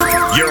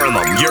You're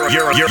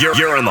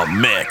in the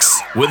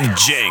mix with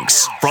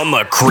Jinx from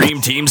the Cream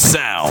Team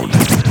Sound.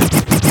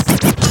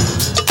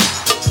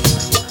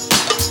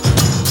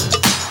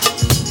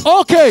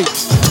 Okay,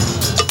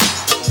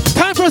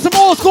 time for some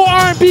old school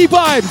R&B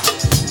vibes.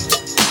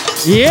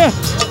 Yeah.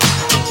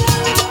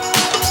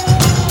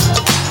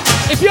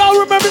 If y'all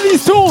remember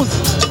these tunes,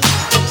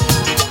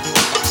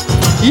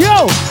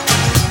 yo,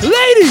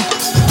 ladies,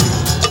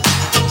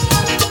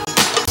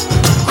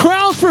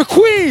 crowns for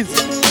queens.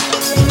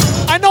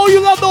 I know you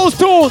love those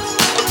tunes.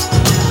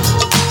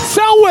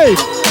 Soundwave.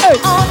 Hey.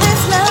 All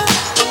this love,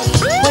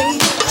 waiting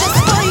just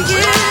for you.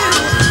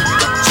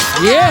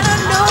 Yeah. I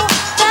know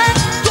that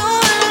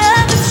your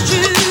love is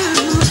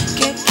true.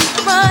 Can't keep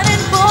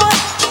running, boy,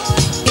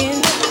 in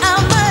and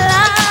out my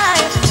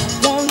life.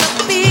 Wanna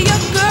be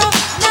your girl,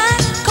 not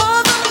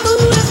 'cause the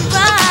mood is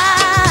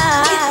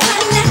right. If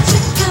I let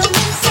you come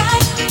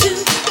inside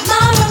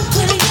tomorrow,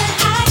 will you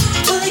hide?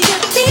 Will you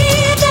be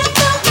there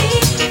for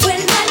me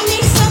when I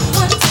need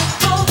someone to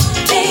hold?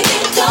 Baby,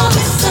 don't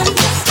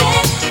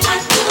misunderstand. I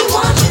do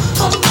want you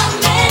for my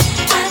man.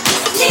 I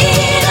just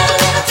need a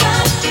little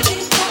time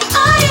before I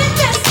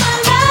invest my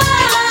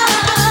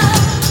love.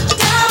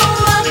 Don't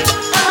walk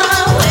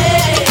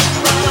away,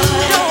 boy.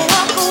 Don't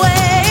walk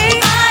away.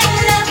 My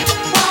love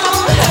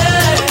won't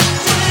hurt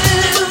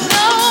you.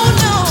 No,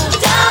 no.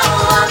 Don't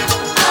walk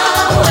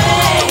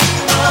away,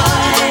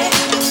 boy.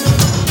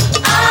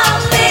 I'll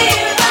be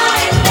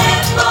right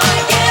there for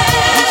you.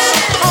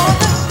 All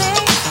the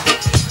things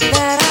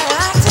that I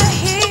like to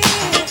hear.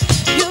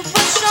 You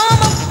push on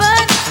my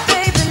buttons,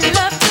 baby.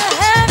 Love to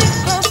have you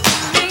close to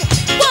me.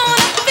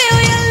 Wanna feel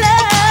your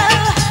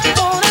love.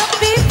 Wanna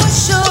be for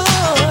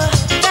sure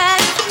that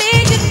it's me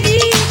you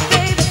need,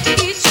 baby.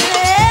 Each and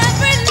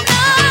every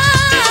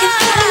night. If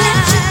I let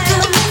you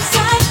come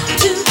inside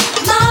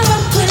tomorrow,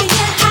 will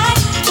you hide?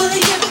 Will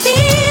you be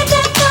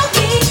there for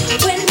me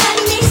when I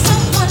need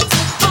someone to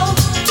hold?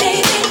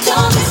 Baby,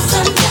 don't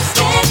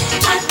misunderstand.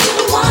 I do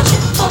want you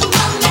for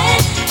my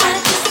man. I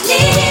just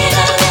need a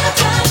little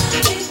time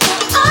before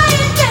I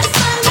invest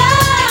my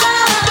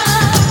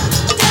love.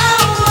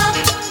 Don't walk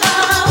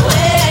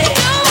away.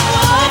 Don't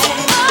walk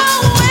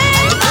away.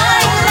 My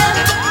love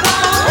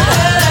won't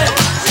hurt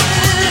you.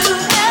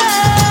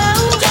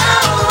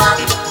 Don't walk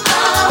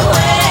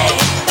away,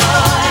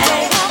 boy.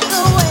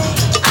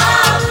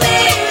 I'll be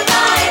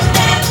right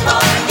there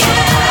for you.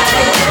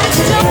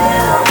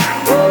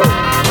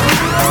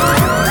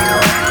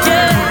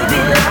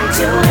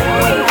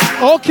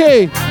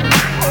 Okay.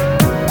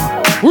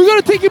 We're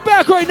gonna take it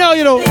back right now,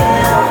 you know.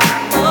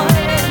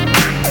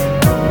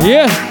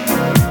 Yeah.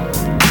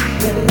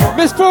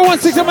 Miss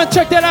 416, I'm gonna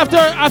check that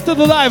after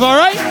the live, all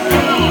right?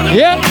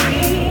 Yeah.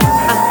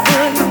 I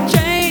wouldn't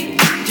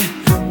change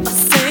a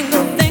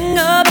single thing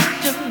about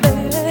you,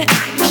 baby.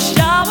 You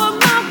shower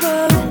my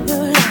world,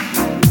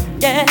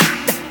 yeah.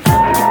 You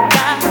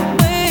got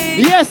way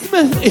Yes,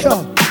 Miss. Yo.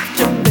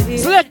 to be.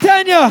 Select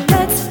Tanya.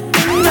 Let's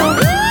know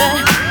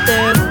that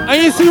there's And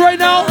you see right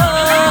now,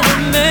 other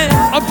men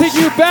I'm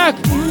taking you back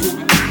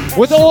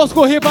with the old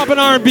school hip hop and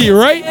R&B,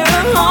 right?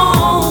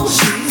 home.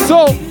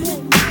 So,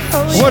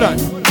 hold on.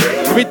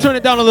 Let me turn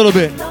it down a little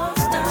bit.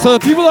 So the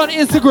people on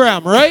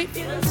Instagram, right?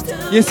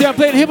 You see I'm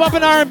playing hip hop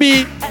and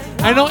R&B.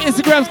 I know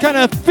Instagram's kind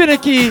of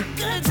finicky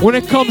when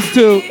it comes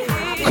to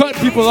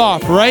cutting people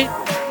off, right?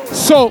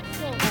 So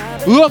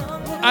look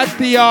at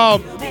the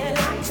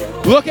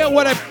look at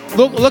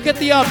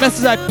the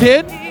message I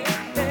pinned.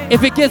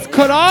 If it gets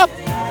cut off,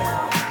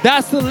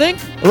 that's the link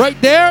right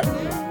there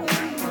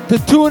to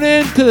tune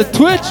in to the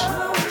Twitch.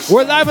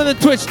 We're live on the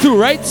Twitch too,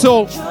 right?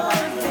 So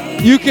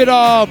you could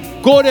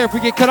go there if we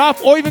get cut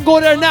off, or even go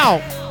there now,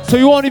 so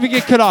you won't even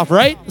get cut off,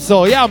 right?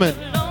 So yeah, man.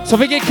 So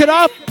if we get cut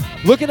off,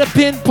 look at the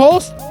pinned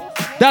post.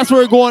 That's where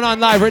we're going on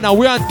live right now.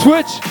 We're on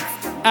Twitch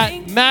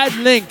at Mad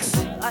Links.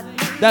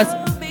 That's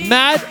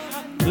Mad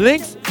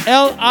Links,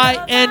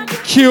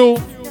 Linqz,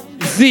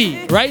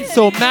 right?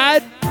 So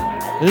Mad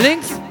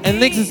Links, and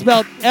Links is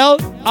spelled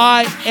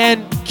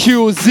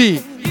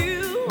Linqz.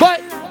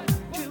 But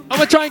I'm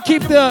gonna try and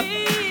keep the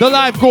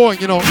live going,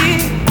 you know.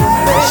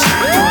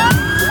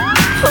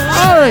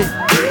 All right.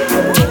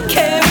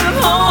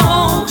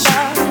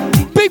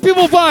 Big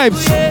people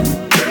vibes.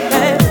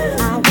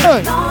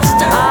 Hey.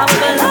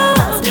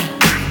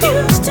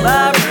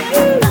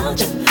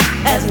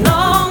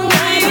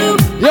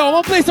 Yo, I'm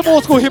gonna play some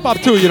old school hip hop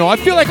too, you know. I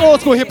feel like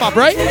old school hip hop,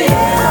 right?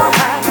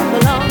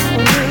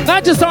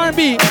 Not just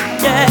R&B.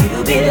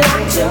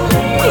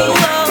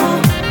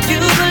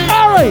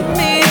 All right.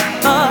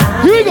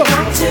 Here we go.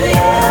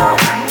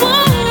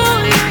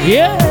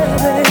 Yeah.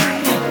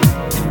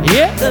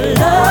 Yeah. The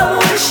love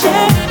we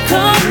share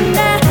come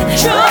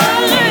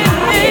naturally.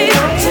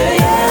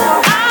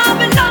 I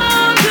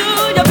belong to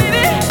you,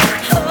 baby.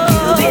 You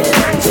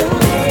belong to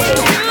me.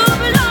 You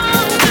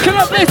belong to me. Can I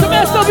play some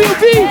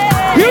SWV?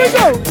 Here we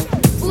go.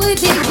 Where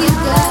did you go?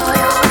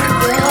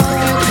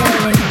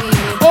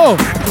 Oh.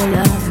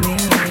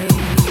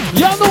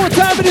 Y'all know what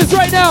time it is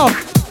right now.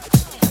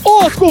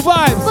 Old school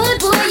vibes. But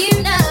boy,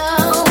 you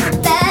know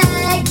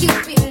that you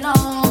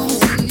belong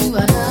to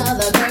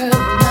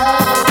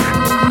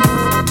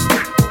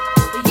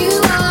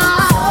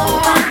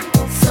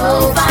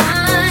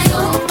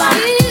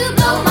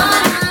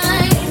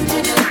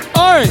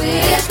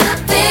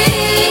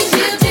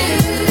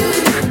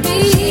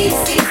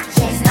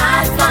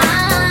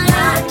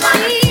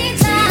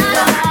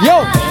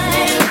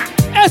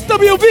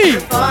me.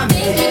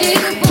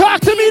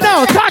 Talk to me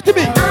now. Talk to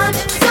me.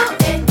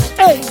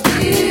 Hey.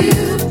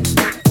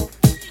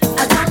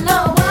 I don't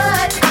know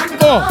what I'm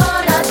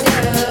gonna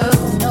do.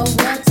 Know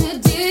what to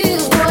do.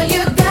 Boy,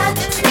 you got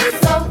me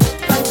so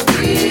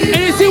confused.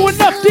 And you see when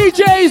enough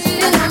DJs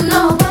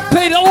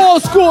play the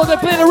old school, they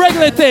play the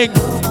regular thing.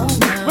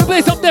 We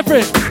play something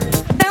different.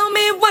 Tell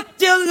me what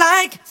you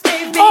like,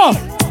 baby. Oh.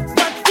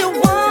 What you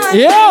want,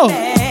 Yo.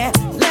 baby.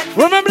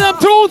 Remember them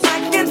tunes?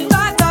 I can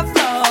start the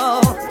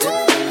flow.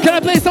 Can I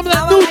play some of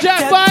that New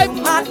Jack 5?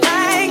 My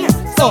thing,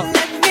 so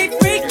let me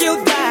freak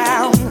you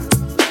down.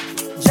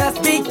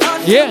 Just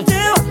because Yeah. you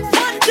do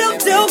what you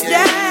do,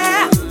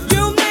 yeah.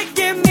 You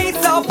making me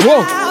so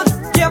Whoa. proud.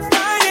 You're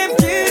fine and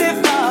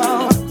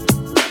beautiful.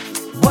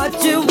 What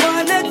you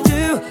wanna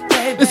do,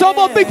 baby? It's all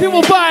about big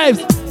people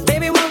vibes.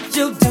 Baby, won't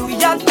you do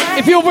your thing?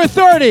 If you're over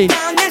 30,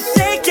 Down and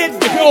shake it,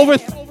 if you're over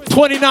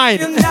 29.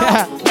 you know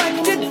what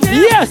to do.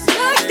 Yes.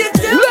 What to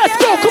do, Let's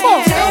go, come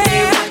on. Tell me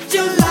what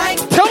you like.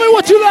 Tell me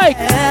what you like.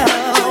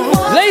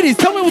 Ladies,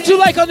 tell me what you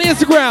like on the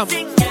Instagram,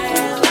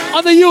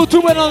 on the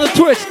YouTube, and on the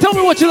Twitch. Tell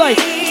me what you like.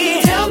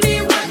 Tell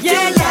me what you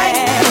like.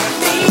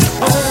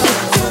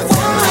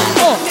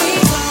 Oh.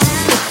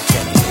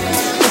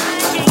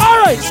 All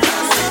right.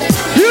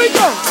 Here we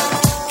go.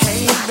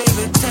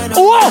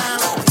 Whoa.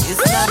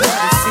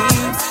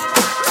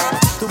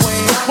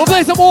 We'll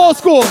play some old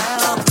school.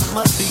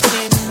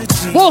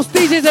 Most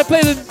DJs that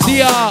play the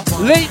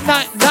late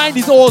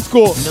 90s old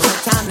school.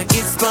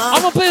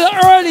 I'm gonna play the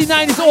early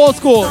 90s old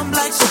school.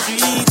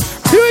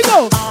 Here we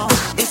go.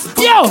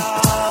 Yo.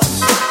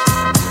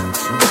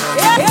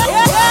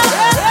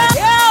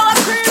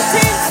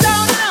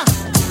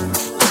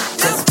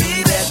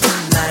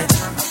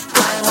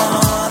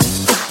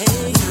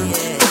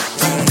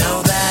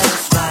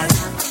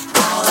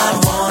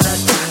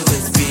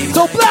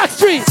 So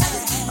Blackstreet.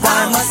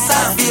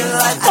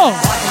 Oh.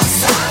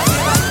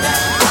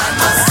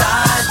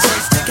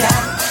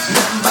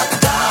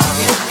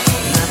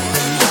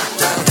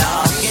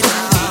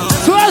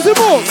 So as we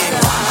move.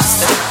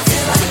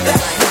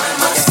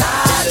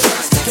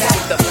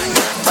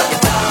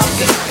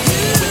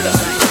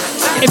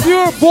 If you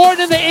were born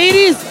in the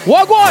 80s,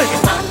 what one?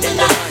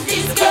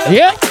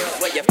 Yeah?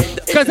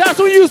 Because that's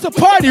when you used to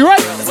party,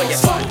 right?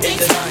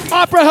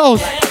 Opera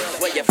House.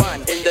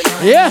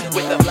 Yeah?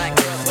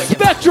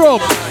 Spectrum.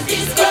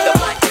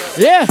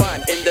 Yeah?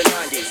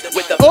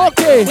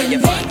 Okay. Here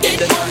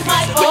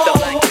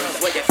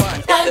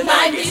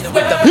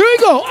we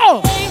go.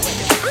 Oh.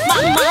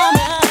 My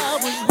mama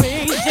was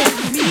raising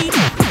me.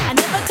 I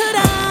never could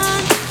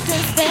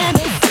understand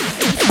it.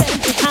 Instead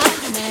behind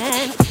a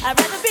man, I'd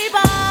rather be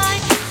by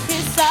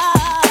his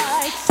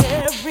side,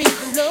 sharing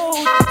the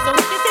load. So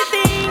we can see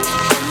things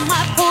from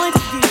my point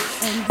of view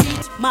and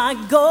reach my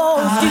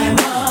goals. I'm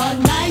a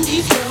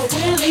 90s girl,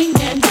 willing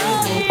and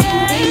able,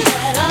 proving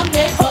that I'm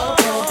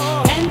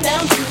capable. And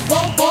down to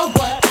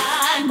what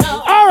I know.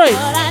 All right.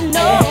 What I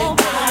know,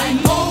 I'm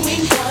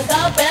going for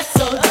the best,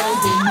 so don't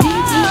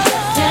need to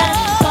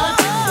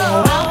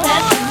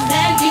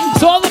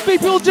So all the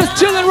people just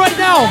chilling right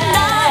now.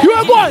 You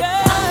have what?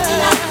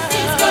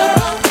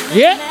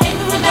 Yeah?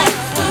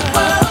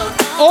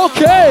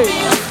 Okay.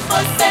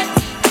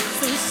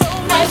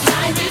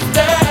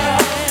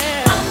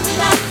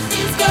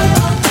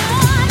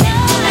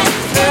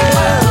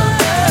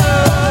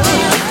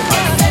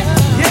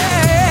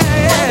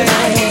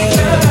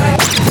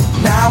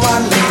 Now I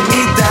lay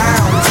me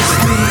down to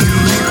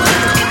sleep.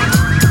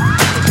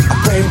 I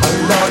pray my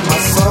Lord my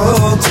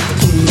soul to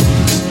keep.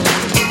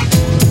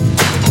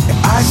 If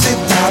I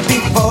should die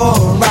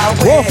before I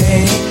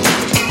wake,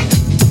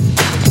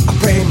 I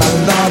pray my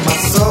Lord my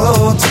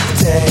soul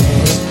today.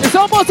 It's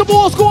almost some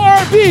old school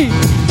R&B.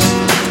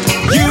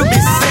 You be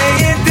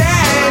saying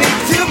daddy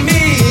to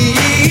me,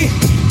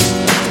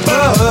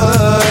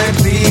 but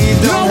please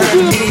don't hurt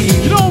me.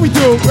 You know what we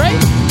do, right?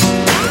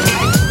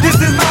 This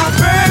is my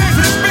first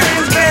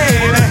experience,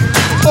 baby.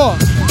 Oh.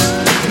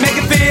 Make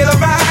it feel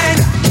alright.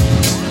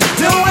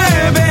 Don't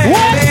worry, baby.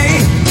 What?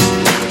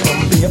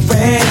 Don't be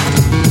afraid.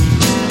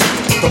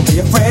 Don't be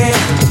afraid.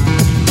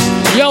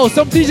 Yo,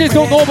 some DJs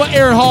don't know about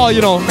Aaron Hall,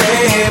 you know.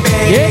 Baby.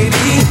 Yeah?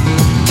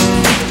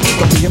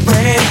 Don't be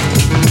afraid.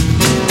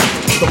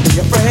 Don't be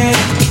afraid.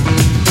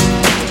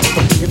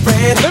 Don't be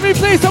afraid. Let me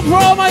play some for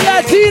all my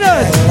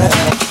Latinas.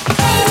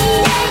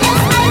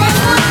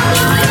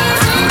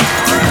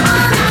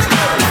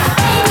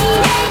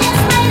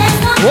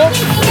 Whoa.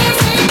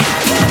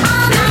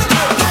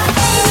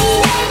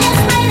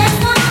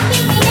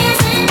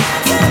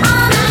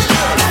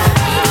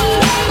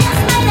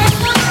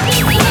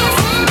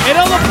 And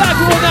all the black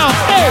people now,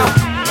 hey.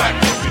 Black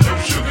coffee, no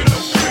sugar, no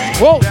cream.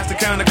 Whoa. That's the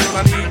kind of girl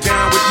I need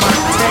down with my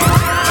team.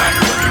 Black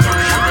coffee, no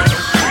sugar, no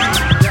cream.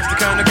 That's the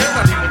kind of girl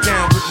I need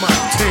down with my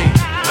team.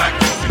 Black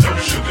coffee, no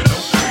sugar, no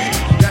cream.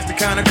 That's the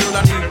kind of girl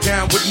I need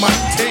down with my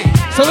team.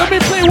 So let me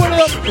play one of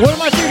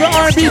my favorite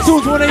R&B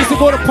tunes when I used to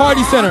go to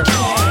Party Center.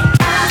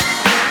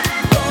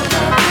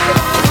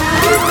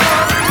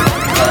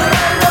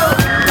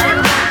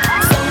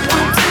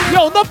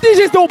 Yo, enough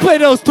DJs don't play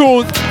those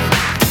tunes.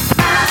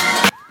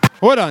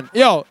 Hold on.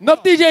 Yo,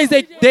 enough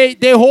DJs,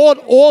 they hold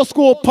old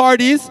school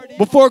parties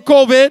before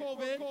COVID,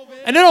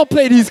 and they don't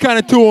play these kind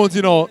of tunes,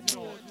 you know.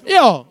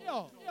 Yo,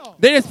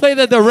 they just play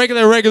the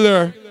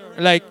regular,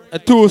 like a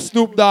 2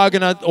 Snoop Dogg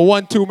and a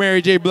 1-2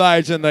 Mary J.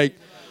 Blige, and like,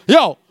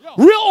 yo,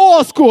 real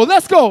old school.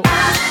 Let's go.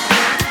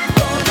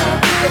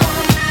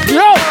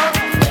 Yo,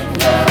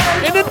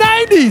 in the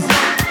 90s.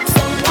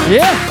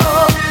 Yeah.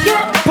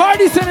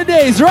 Party center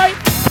days, right?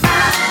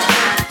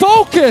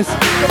 Focus.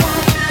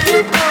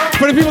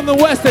 For the people in the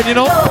West End, you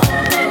know?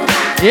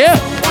 Yeah.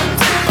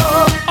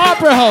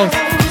 Opera House.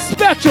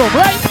 Spectrum,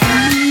 right?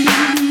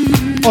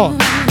 Oh.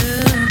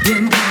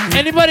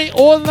 Anybody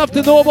old enough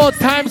to know about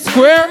Times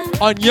Square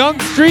on Young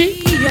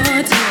Street?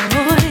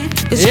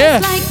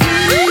 Yeah.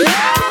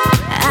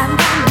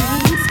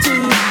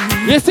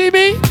 You see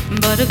me?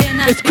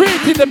 It's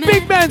creating the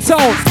big man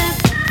sound.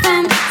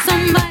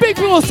 Big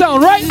people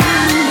sound, right?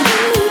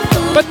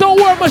 But don't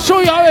worry, I'm gonna show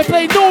you how I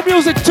play new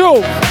music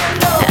too.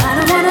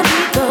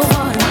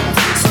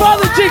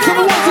 Father Jinx on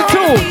the 1s and 2.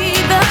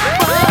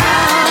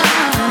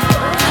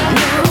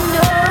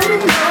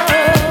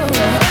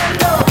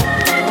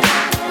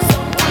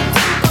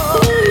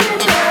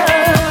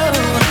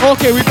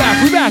 Okay, we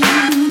back.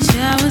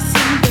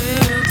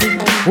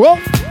 Well,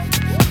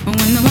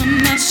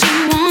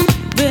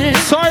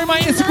 sorry my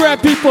Instagram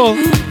people.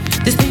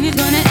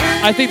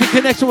 I think the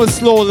connection was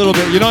slow a little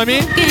bit, you know what I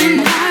mean?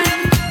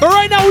 But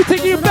right now we're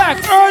taking you back,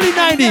 early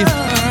 90s.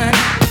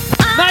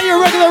 Not your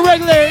regular,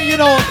 you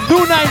know,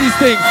 new 90s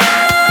thing.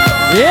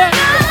 Yeah?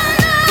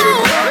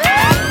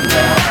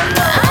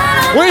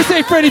 What do you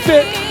say, Freddie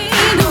Fit?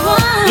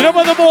 You know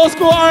about the old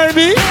school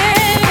R&B?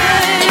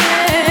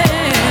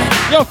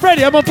 Yo,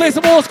 Freddie, I'm gonna play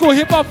some old school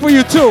hip hop for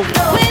you too.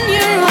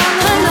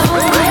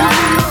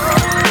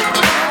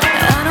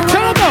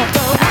 Tell him out.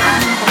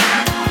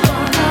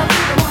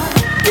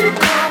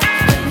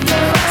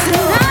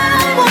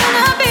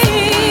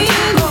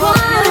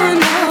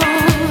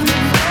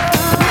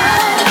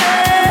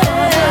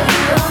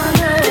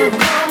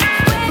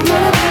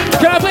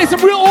 Can I play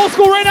some real old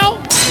school right now?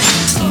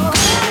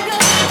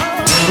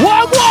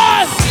 One.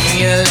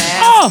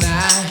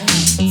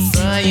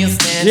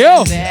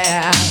 Yo.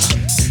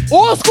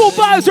 Old school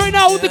vibes right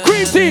now with the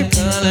Cream Team.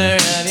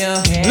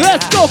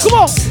 Let's go, come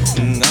on.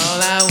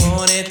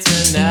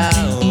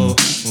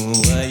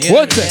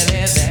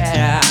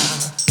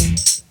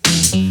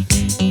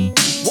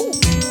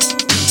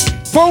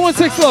 1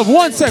 sec. 416 love.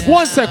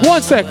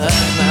 1 sec.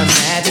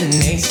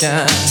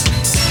 Imagination.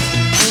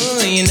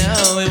 Ooh, you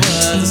know it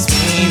was a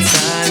sweet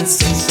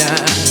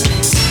sensation.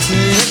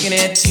 Looking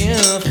at you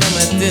from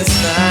a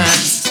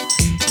distance.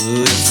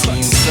 Ooh, it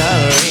seems so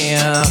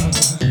real.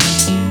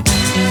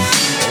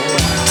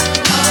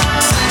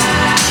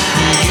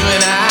 You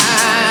and I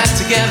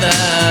together.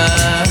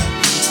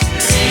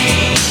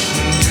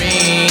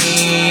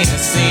 Dream, to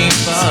seem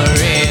for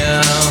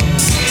real.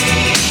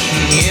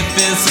 If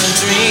it's a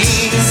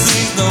dream,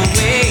 seems to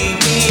wake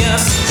me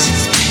up.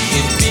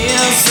 It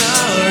feels so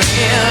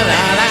real.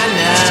 All I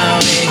know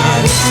is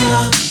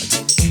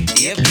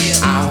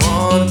I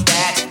want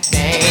that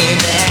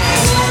baby.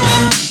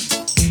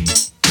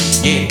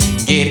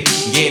 Get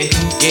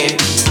it.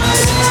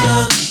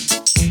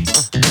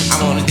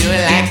 I wanna do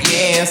it like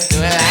yes, do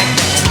it like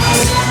that.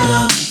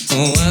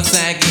 Once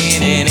I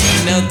get it,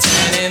 ain't no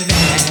turning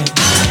back.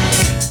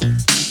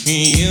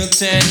 You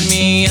turn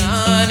me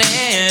on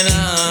and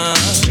on.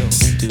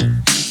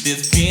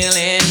 This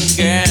feeling,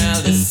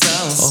 girl, is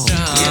so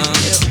strong.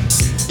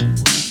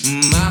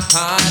 My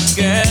heart,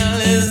 girl,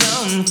 is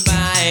on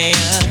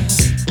fire.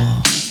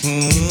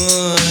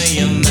 Ooh,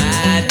 you're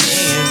my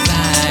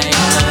desire.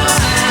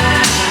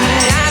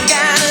 I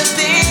got a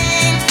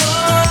thing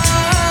for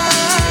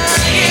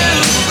you.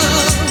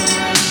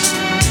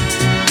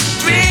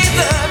 Dreams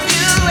of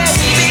you and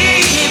me,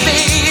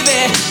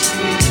 baby.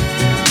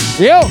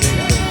 Yo.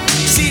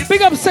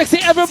 Big up Sexy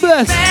Ever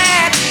Blessed.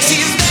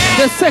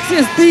 The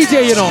sexiest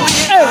DJ, you know.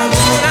 Hey.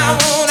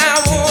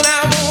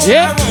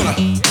 Yeah?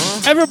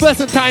 Ever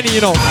Blessed and Tiny,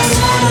 you know.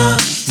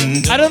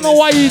 I don't know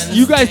why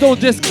you guys don't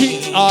just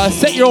keep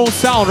set your own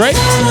sound, right?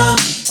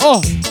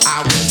 Oh.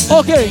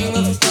 Okay.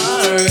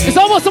 It's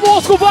almost some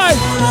old school vibe.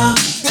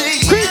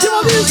 Creative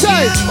on the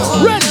inside.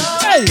 Ready.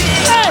 Hey.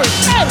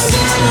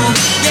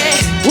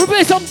 We're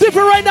playing something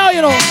different right now,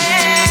 you know.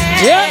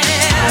 Yeah?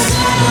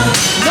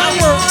 Not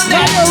your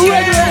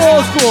regular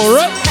old school,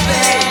 right?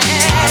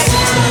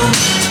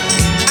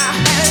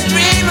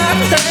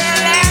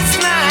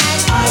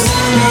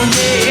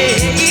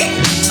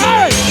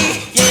 Alright,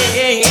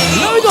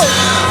 here we go.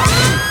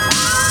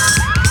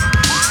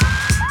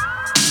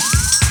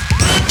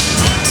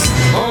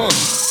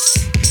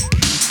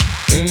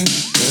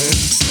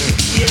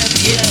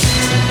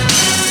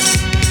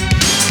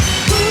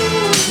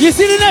 You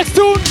see the next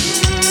tune?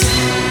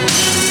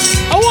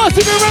 I want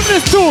you to remember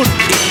this tune.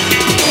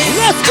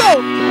 Let's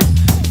go.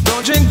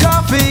 Don't drink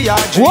coffee, I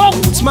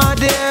drink boots, my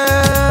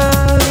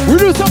dear. We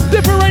do something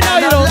different right now,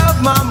 you know. I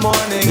love my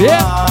morning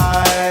Yeah.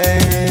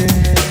 light.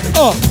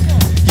 Oh.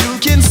 You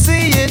can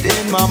see it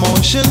in my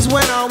motions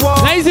when I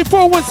walk.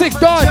 90416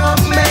 Don.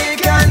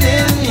 Jamaican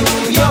in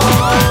New York.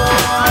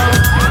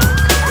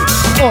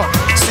 Oh.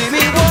 See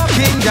me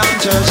walking down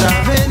Church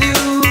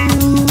Avenue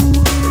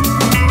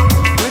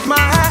with my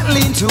hat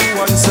leaned to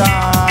one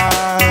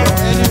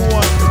side.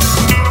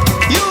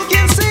 You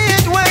can see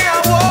it when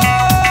I walk.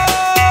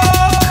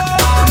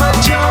 I'm a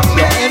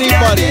Jamaican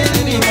Anybody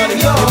in New can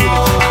York. go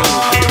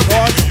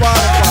on Spotify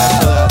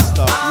for that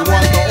stuff. You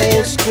want the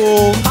old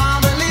school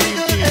Cream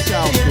Team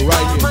sound crew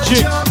right here.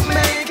 Jigs.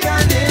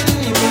 Jamaican in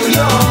New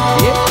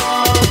York.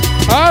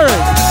 All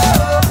right.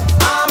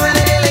 I'm an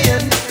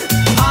alien.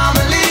 I'm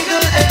a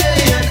legal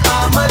alien.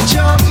 I'm a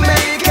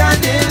Jamaican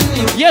in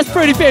New York. Yes,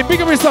 Pretty Faith.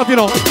 Big up yourself, you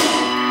know.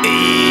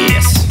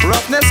 Yes.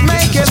 Roughness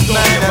make it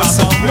mad, as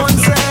someone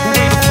said.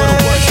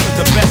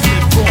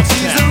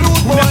 He's a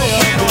rude boy.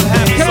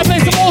 Can I play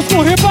some old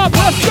school hip hop?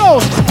 Let's go.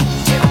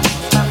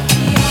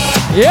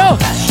 Yo.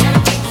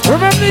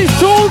 Remember these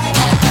tunes?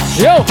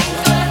 Yo.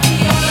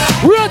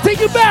 We're gonna take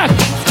you back.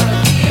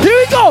 Here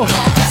we go.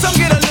 Some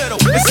get a little,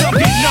 and some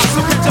get nuts.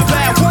 Some catch a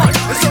bad one,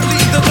 and some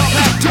leave the love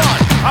half done.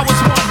 I was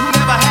one who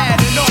never had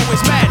and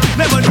always mad.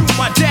 Never knew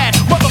my dad.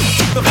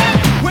 Motherfucker.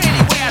 Well,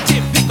 anyway, I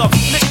did pick up,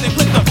 lick and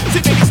click up,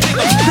 sit baby stick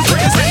up. His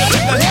friends had to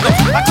pick the hiccup.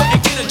 I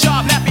couldn't get a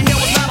job, nappy hair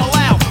was not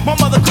allowed. My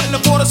mother couldn't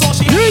afford us all,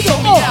 she had to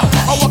throw me out.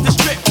 I walked the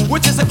strip,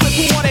 which is a clip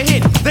who wanna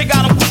hit. They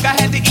got him quick, I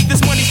had to eat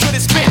this money, split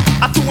and spit.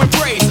 I threw in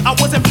praise, I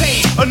wasn't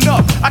paid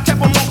enough. I kept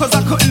on low cause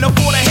I couldn't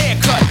afford a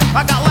haircut.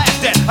 I got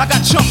laughed at, I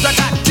got chumped, I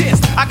got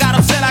dissed. I got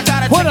upset, I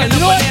got a Hold on, chicken you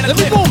know what? banana Let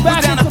me clip. go back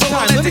Was down in to some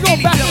time. Berlin Let me to go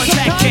eat back in Dylan some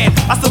Jack time. can.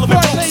 I still have been Before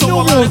I broke, play so new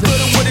a lot of music.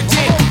 good and what it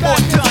did. Or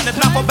done, if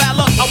not for bad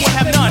luck, I would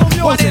have none.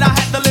 Why did I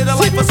have to live a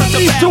life for such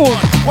a bad one?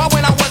 Why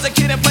when I was a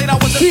kid and played, I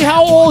was a See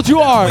how old you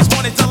are. always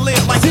wanted to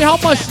live like See how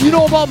much you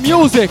know about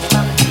music.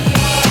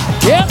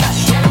 Yep.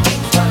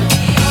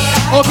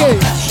 Okay.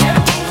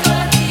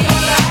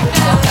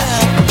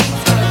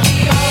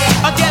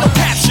 a ghetto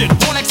caption,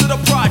 one next to the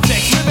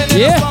projects. Living in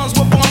Yeah. the slums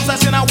with bombs,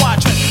 that's in I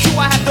watch it. Do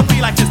I have to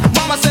be like this?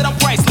 Mama said I'm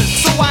priceless,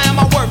 so why am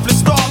I worthless?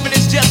 Starving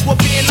is just what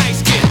being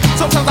nice kid.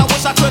 Sometimes I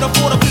wish I could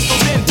afford a pistol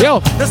then. Yo.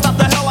 Then stop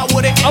the hell I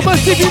would've. I'm gonna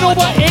see if you know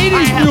about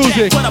 80s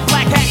music. With a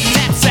black hat and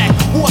knapsack.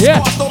 War Yeah.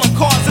 scars, stolen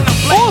cars, and a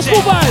black Old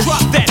school vibes.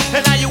 Drop that,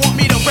 and now you want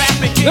me to rap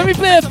again. Let me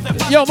play.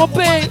 Yo, I'm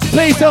gonna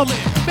play some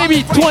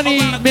maybe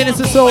 20 minutes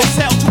or so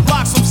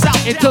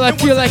until I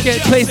feel like I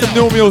play some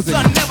new music.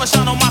 Never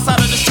shine on my side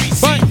of the street,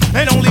 But-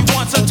 and only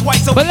once or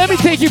twice a But let me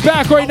take you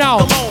back right now.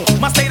 alone.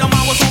 My state of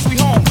mind was on sweet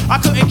home. I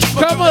couldn't keep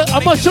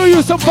I'm gonna show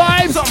you some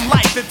vibes some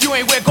life if you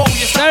ain't where gold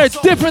you that are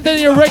different than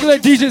your regular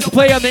DJs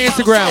play on the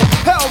Instagram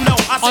Hell no,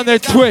 I on their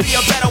said there Twitch be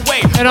a better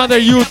way. and on their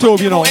YouTube,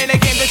 you know. In a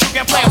game that you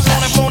can play, I'm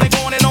phone and phone and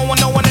going and no one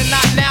knowing and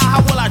not now.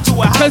 How will I do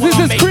it? How 'Cause will this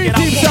I is make Cream it? I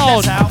Team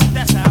won't. sound.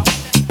 That's how.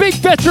 Big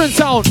veteran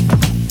sound.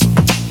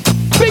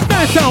 Big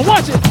man sound.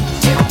 Watch it.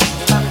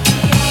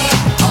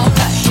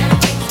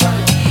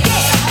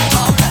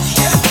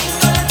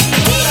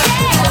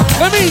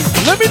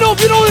 Let me know if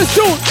you know this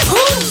tune.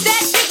 Who's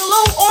that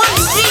gigolo on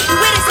the street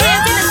with his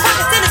hands in his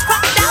pockets and his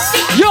crocodile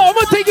feet? Yo, I'm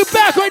gonna take it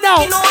back right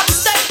now. You know I'm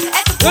stuck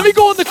at the Let me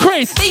go in the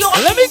crates. They all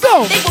Let me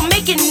go. They were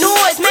making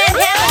noise, man,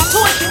 having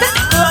toys. That's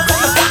the girl from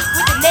the block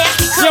with the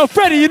nasty curls. Yo,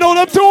 Freddie, you know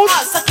them tunes?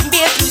 Sucking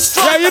beer through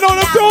straws. Yeah, you know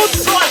them Sucking tunes?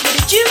 down straws. Where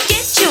did you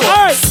get yours?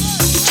 All right,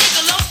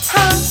 Gigolo,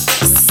 huh?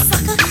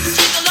 Sucker,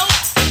 gigolo,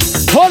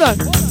 hold on.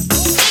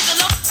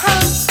 gigolo,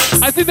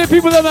 huh? I think the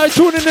people that are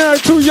tuning in are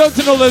too young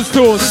to know those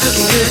tunes.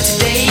 Looking good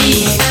today.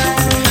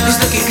 Who's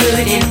looking good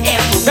in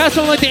Apple? That's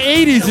from like the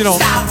 80s, you know.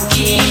 Stop,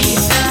 kid.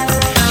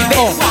 You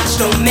better Oh. watch,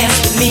 don't mess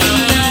with me.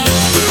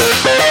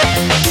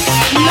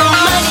 No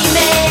money,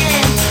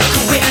 man,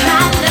 could win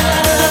my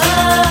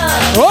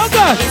love. Oh,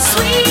 God. It's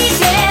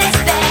sweetness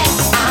that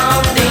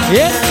I'm thinking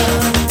Yeah,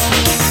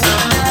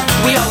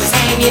 of. We always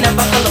hang in a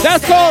buffalo.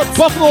 that's called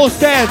Buffalo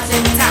Stance.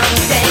 In time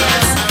to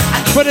dance.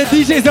 I For the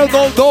DJs that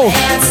don't know.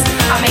 dance.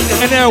 I make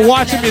them And they're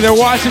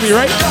watching me,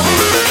 right?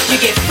 You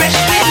get fresh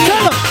with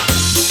Tell me.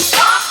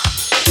 'em.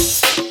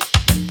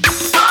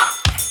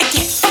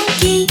 Get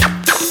funky.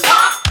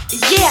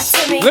 Yeah,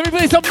 Timmy. Let me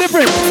play something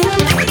different.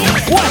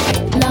 What?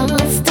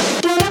 Lost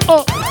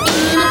Oh,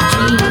 in a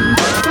dream.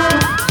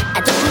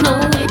 I don't know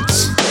which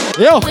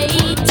yo. way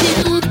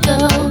to go.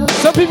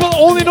 Some people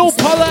only know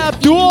Paula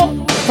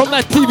Abdul from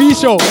that TV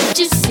show.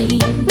 Just see,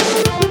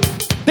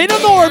 They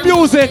don't know her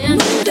music.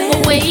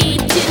 moving way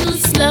too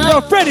slow.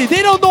 Yo, Freddie,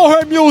 they don't know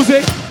her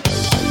music.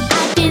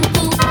 I've been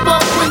fooled before,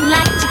 would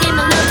like to get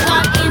my love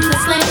caught in the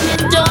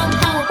slamming door.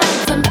 How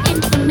about some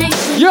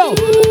information? Yo,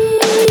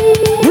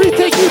 we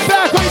take you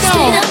back right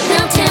Straight now. up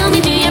now, tell me,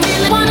 do you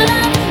really wanna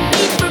love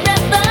me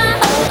forever?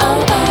 Oh,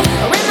 oh,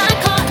 oh. Or am I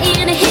caught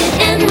in a hit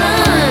and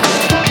run?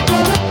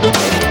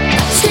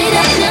 Straight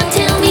up now,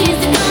 tell me, is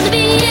it gonna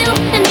be you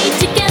and me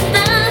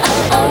together?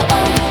 Oh, oh,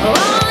 oh. Or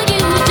are you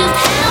just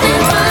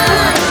having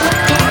fun?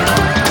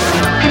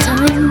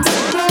 Time's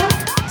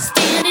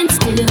standing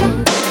still.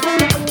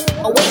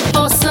 I wait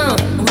for some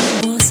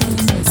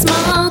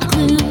small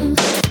clue.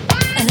 I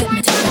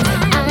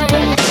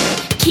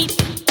keep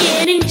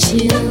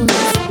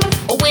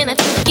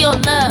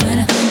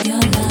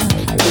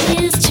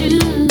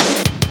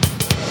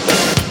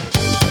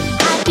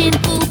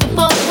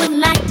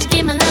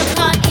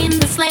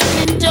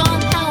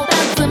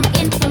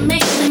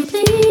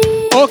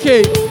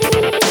Okay.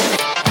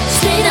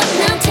 Straight up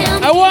now, tell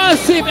me. I want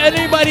to see if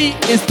anybody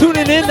is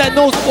tuning in that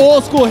knows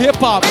old school hip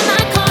hop. Am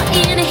I caught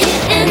in a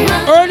hit and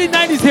run? Early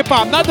 90s hip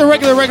hop, not the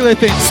regular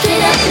thing.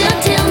 Straight up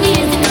now, tell me,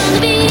 is it gonna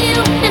be you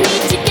and me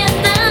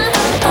together?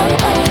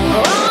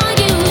 Or are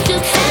you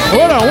just having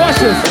Hold on, watch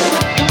this.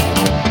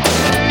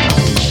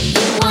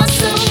 You are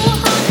so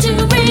hard to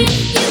read.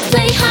 You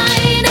play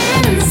hide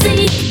and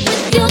seek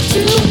with your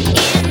true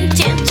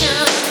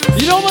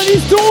intentions. You know about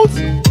these dudes?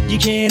 You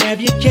can't have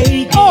your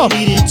cake Oh. and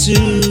eat it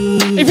too.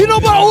 If you know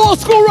about old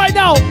school right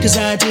now, Cause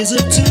I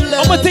deserve to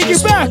love. I'ma take you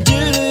just back. one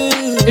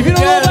dude, if you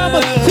don't know about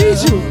it, I'ma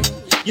teach you.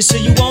 You say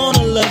you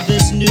wanna love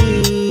this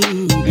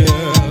new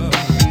girl.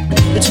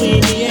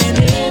 Between me and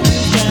him,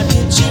 you got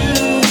to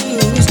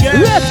choose,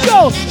 girl. Let's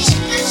go.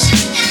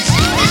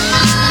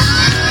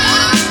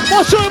 I'm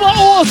gonna show you about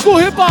old school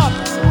hip hop.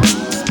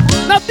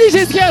 Now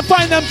DJs can't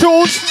find them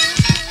tunes.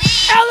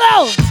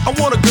 LL I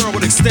want a girl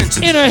with extensions.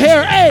 in her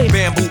hair, A.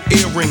 Bamboo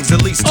earrings,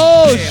 at least.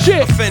 Oh, a pair,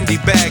 shit. A Fendi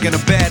bag and a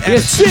bad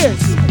Yes, attitude.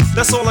 shit.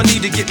 That's all I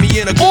need to get me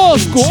in a good Old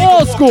mood. school, She can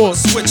old walk school. on a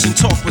Switch and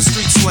talk with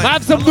street slang. I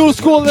have some new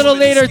school a little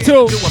later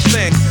too. Do a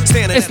thing,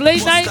 standing It's at the late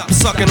bus night. stop,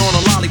 sucking on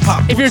a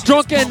lollipop. If you're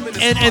drunk and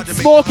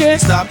smoking,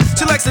 Stop.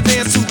 She likes to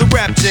dance to the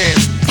rap jam.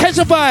 catch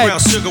a Brown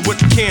vibe sugar with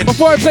the candy.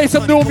 before I play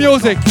some new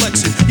music.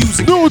 Complexion,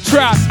 using New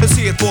trap. Let's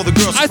hear it for the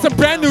girls. I have some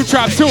brand new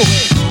trap too.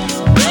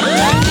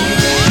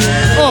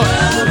 Oh.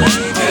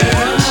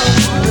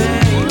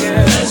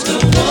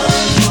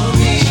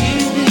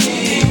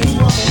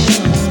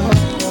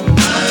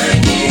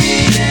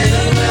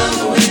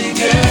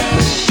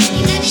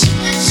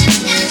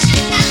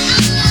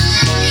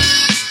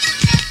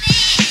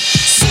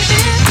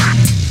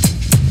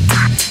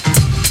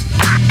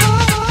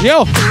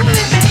 Yo,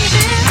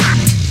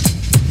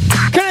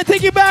 can I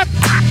take you back?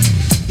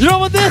 You know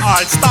what this? All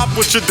right, stop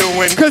what you're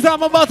doing. Because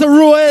I'm about to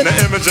ruin. The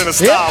image and the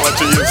style that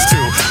you used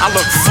to. I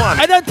look funny.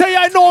 I didn't tell you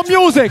I know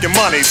music. Your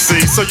money, see.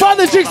 So you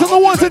Father Jinx on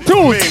the ones and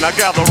twos. I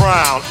gather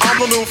round.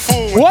 I'm the new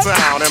fool in What?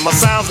 town, and my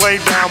sound's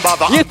laid down by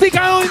the. You think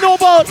I only know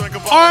about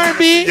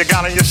R&B You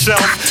got on your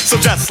shelf, so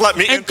just let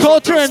me and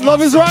culture and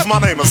love is rap?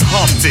 My name is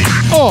Humpty.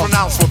 Oh.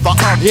 Pronounced with the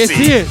umpty. Yes,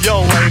 he is.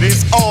 Yo,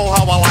 ladies, oh,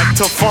 how I like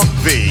to funk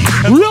thee.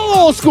 And Real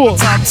old school.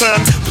 top 10,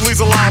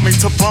 please allow me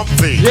to bump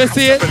thee. Yes,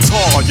 he is. It's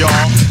tall,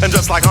 y'all. And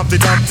just like Humpty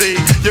Dumpty,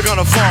 you're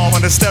gonna fall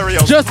when the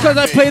stereo. Just because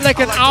I played like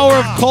an hour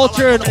of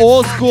culture and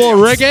old school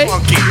reggae,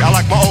 Funky. I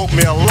like my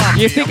oatmeal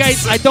lumpy. you think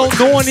I don't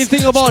know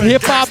anything about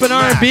hip hop and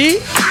R&B?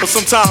 But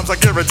sometimes I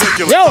get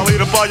ridiculous. Yo. I'll eat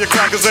up all your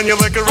crackers and your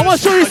liquor. I'm gonna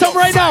show you something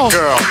right now.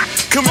 Girl,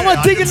 come I'm here.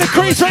 gonna dig in the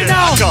crates right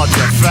now. I called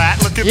you fat.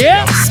 Look at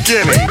Yeah. me, I'm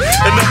skinny.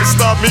 It never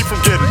stopped me from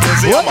getting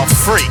busy. What? I'm a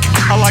freak.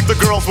 I like the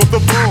girls with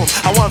the boom.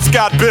 I once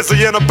got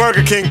busy in a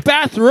Burger King.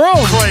 Bathroom.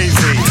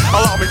 Crazy.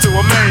 Allow me to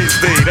amaze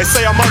thee. They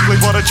say I'm ugly,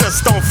 but it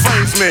just don't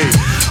faze me.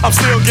 I'm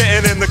still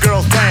getting in the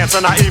girls' pants,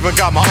 and I even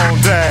got my own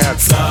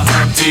dance. The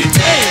Humpty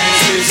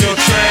Dance is your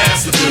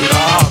chance to do the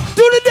hump.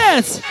 Do the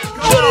dance.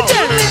 Do the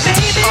dance.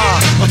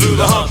 I do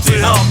the Humpty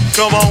Hump.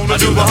 Come on, I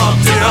do the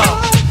Humpty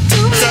Hump.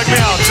 check me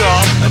out,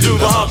 y'all. I do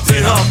the Humpty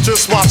Hump.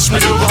 Just watch me I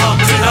do the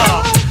Humpty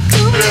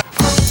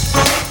Hump.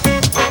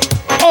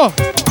 Oh.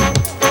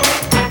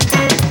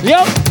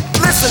 Yep.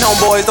 Listen,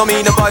 homeboys, don't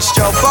mean to bust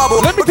your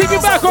bubble. Let me take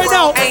it back right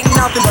now. Ain't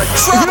nothing but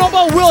If you know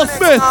trouble. about Will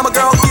Smith, Time a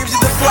girl gives you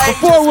the play.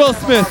 before Will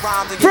Smith,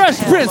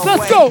 Fresh Prince,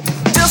 let's go.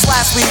 Just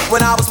last week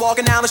when I was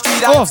walking down the street,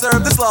 I Oh.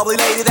 observed this lovely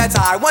lady that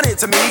I wanted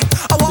to meet.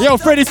 I walked Yo,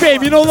 up Freddie to her,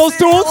 Fame, you know those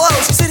tunes? hello.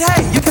 She said,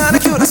 hey, you're kinda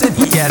cute. I said,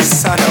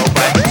 yes, I know,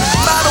 but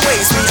by the way,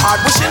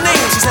 sweetheart, what's your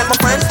name? She said, my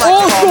friends like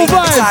Old to call school me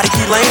vibes. Exotic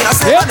Elaine. I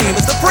said, Yep. my name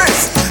is the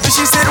Prince. And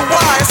she said, why?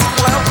 I said,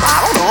 well, I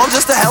don't know, I'm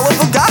just a hell of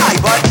a guy.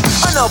 But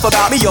enough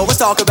about me, yo, let's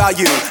talk about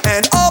you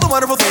and all the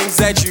wonderful things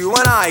that you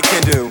and I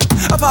can do.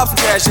 I popped some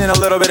cash in a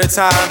little bit of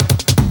time.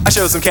 I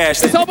showed some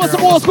cash. Let's talk about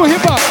some old school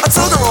hip hop. I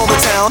took her over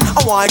town,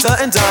 I wined her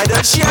and dined her.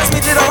 She asked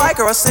me, did I like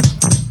her? I said,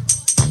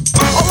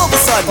 all of a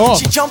sudden,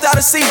 she jumped out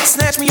of seat,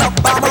 snatched me up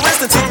by my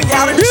wrist and took me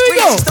out in the Here we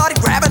street. go. She started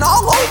grabbing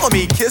all over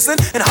me, kissing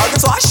and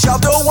hugging, so I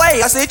shoved her away.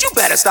 I said, you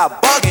better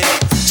stop bugging.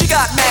 She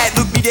got mad,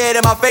 looked me dead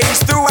in my face,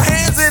 threw her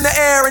hands in the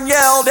air and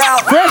yelled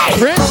out, Fresh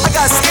Prince. I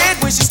got scared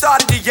when she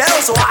started to yell,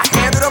 so I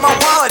handed her my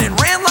wallet and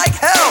ran like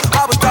hell.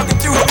 I was ducking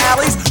through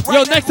alleys.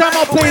 Yo, next time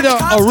I'll play the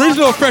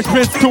original Fresh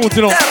Prince tunes,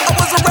 you know. I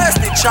was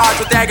arrested, charged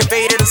with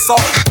aggravated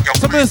assault.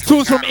 Some of this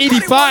tunes from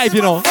 85,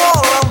 you know.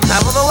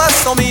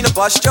 Nevertheless, don't mean to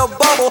bust your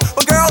bubble,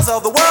 but girls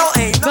of the world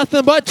ain't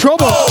Nothing but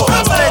trouble. So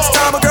next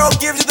time a girl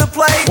gives you the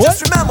play, What?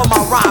 just remember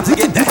my rhymes and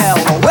get the hell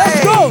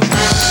away. Go.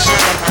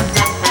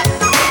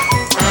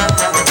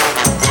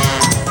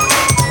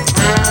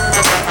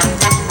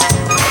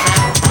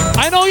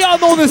 I know y'all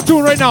know this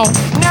tune right now.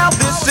 Now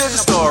this is a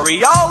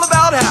story all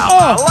about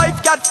how my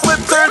life got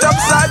flipped, turned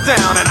upside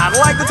down, and I'd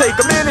like to take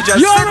a minute, just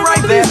Y'all sit right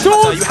remember there. these I'll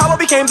tell tunes? you how I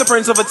became the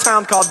prince of a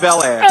town called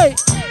Bel Air. Hey.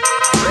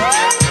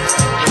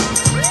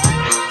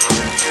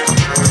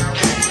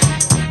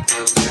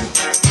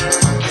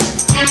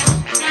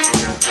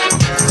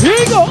 Here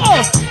you go.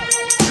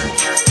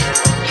 Oh.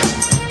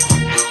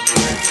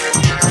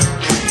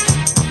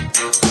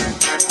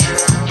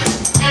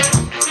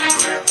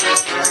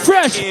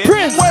 Fresh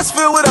Prince. West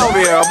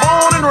Philadelphia,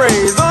 born and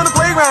raised on the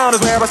playground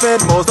is where I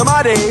spent most of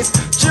my days.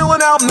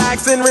 Chilling out,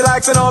 maxing,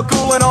 relaxing, all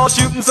cool and all,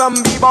 shooting some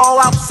b-ball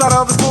outside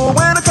of the school.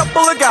 When a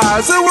couple of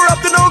guys who were up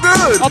to no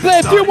good. I'll play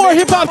a few more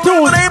hip-hop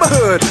tunes.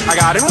 Neighborhood. I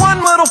got in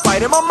one little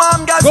fight and my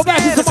mom got Go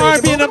back to some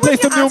R&B and then play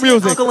some new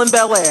music. Uncle in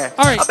Bel Air.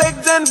 All right. I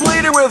begged and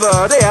pleaded with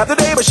her day after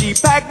day, but she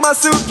packed my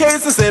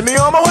suitcase and sent me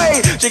on my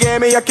way. She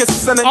gave me a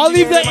kiss and then I'll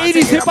leave the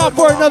 80s hip-hop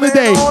for another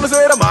day.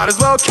 I might as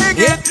well kick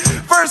it.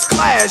 First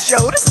class,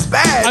 yo, this is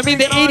bad. I mean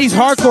the 80s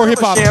hardcore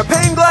hip-hop.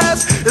 Champagne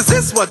glass? Is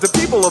this what the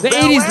people of the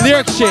Bel 80s Air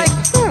lyric look shit. like?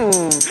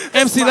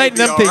 MC Light and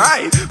them things.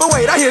 Right. But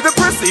wait, I hear the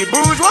prissy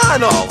bourgeois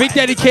and all. Big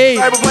Daddy Kane.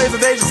 Rock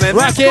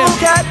in.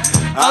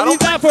 I'll leave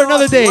that for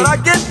another day.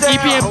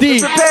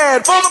 EPMD.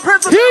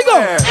 Here we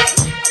go.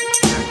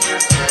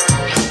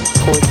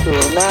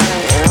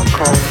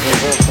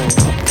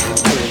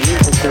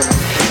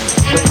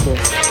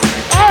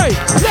 Alright,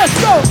 let's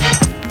go.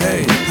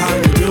 Hey, how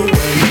you doing?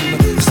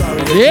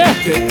 Sorry I Yeah.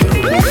 can't get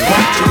through.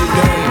 Watch your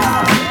name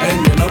and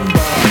your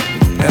number,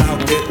 and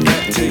I'll get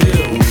back to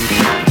you.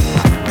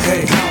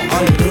 Hey, how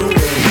are you doing?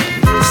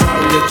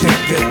 Sorry I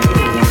can't get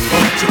through.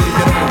 Watch your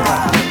name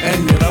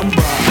and your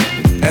number,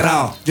 and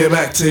I'll get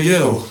back to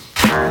you.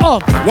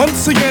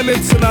 Once again,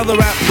 it's another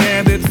rap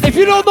bandit. If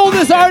you don't know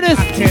this artist,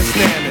 I can't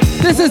stand it.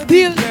 This is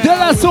De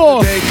La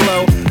Soul.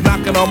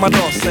 Knocking on my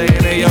door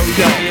saying, hey, yo,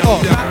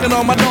 yo. Knocking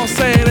on my door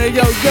saying, hey,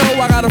 yo, yo.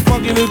 I got a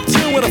funky new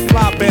tune with a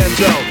fly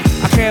banjo.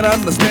 I can't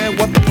understand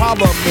what the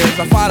problem is.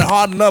 I find it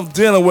hard enough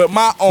dealing with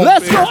my own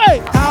Let's biz. go,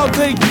 hey. How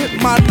they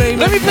get my name?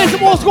 Let me play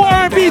some old school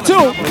R&B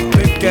too.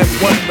 Think and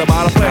wonder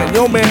about a plan.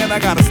 Yo, man, I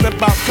gotta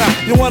step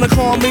outside. You wanna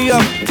call me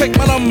up? Take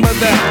my number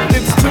down.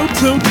 It's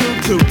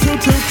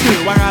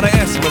 2222222. I got an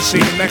answer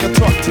machine that can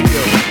talk to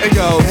you. It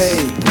goes,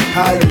 hey,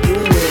 how you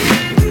doing?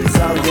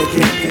 Sorry I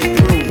can't get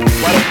through.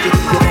 Why don't you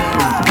get in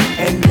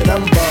and your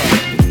number,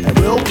 and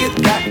we'll get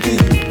back to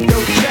you. Yo,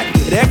 check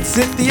it.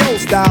 Exit the old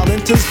style,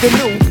 enters the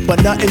new,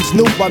 but nothing's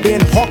new by being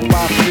hawked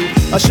by a few.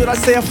 Or should I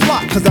say a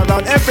flock? Cause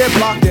around every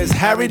block there's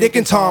Harry, Dick,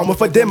 and Tom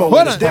with a demo.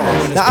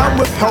 Now I'm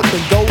with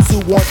helping those who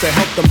want to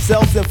help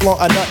themselves and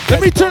flaunt a nut.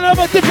 Let me turn it up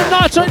a different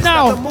notch right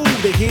now.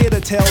 Move to hear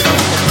the tell.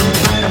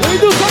 Let me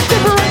do something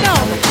different right now.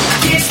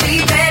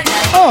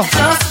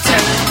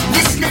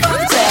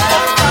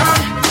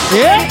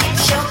 Yeah?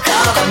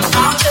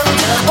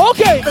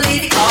 Okay.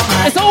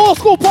 It's an old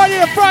school party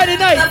on Friday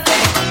night.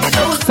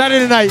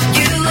 Saturday night.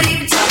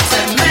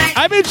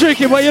 I've been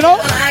drinking, but you know.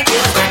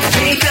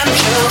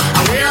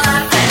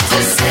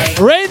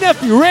 Ray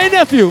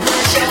nephew.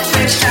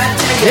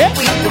 Yeah?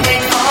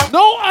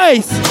 No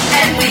ice.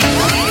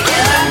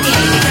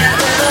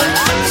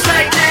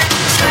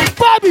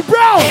 Bobby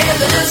Brown.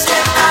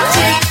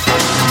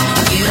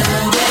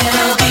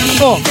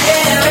 Oh.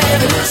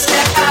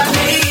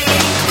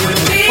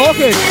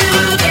 Okay.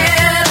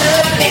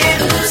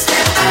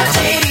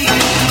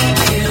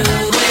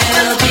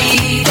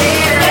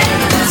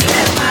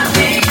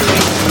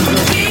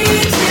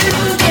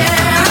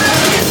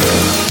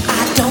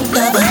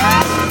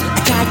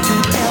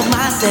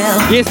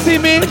 You see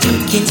me?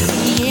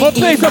 We'll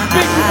play some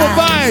big people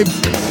vibes.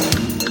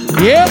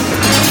 Yeah?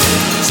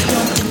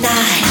 Don't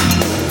deny,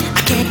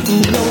 I can't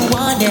fool no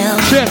one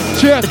else.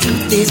 Check. The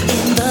truth is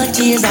in the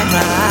tears I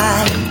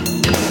cry.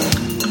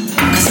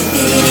 Cause if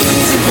it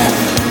isn't love,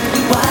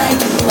 why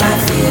do I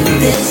feel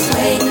this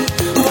way?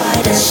 Why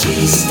does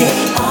she stay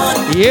on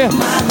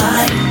my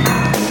mind?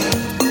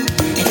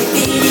 And if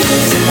it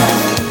isn't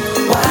love,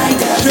 why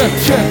does it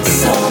hurt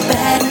so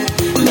bad?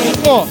 Make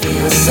me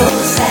feel so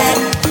sad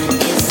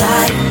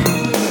inside.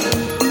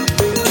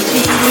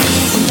 If it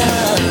isn't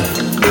love.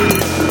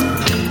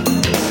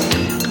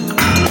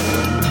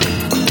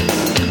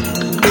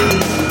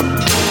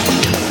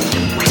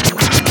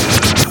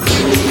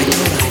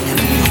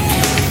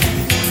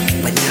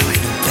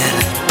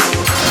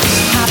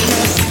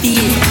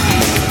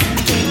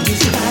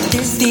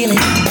 Feeling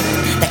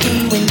that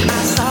came when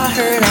I saw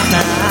her last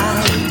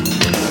night.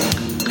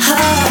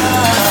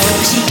 Oh,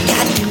 she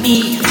got to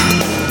me.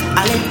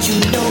 I'll let you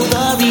know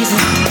the reason.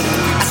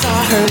 I saw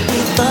her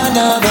with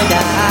another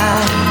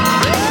guy.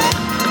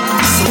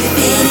 So if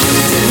it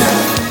isn't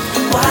love,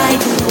 why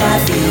do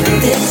I feel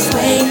this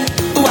way?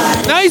 Why?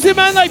 Now you see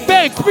man like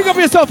Banks. Pick up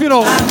yourself, you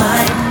know.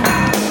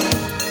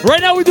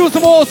 Right now we do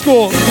some old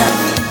school.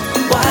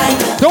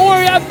 Don't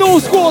worry, I'm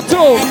new school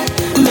too.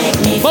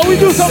 But we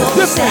do something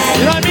different,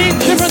 you know what I mean?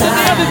 Different than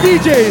the other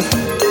DJs.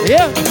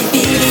 Yeah. If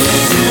it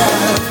is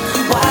love,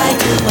 why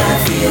do I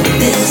feel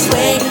this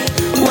way?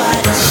 Why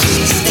does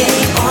she stay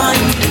on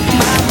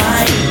my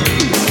mind?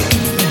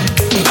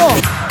 Girl,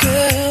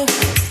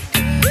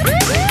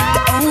 the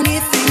only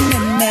thing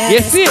that matters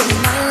You see it?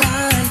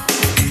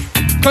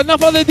 Cause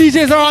enough other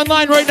DJs are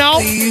online right now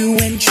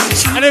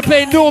and they're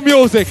playing new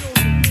music.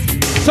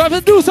 So I have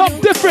to do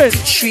something different.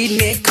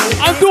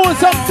 I'm doing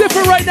something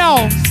different right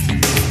now.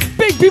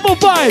 Big people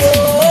vibe.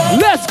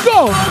 Let's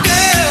go. Girl,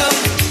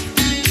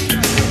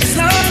 as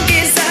long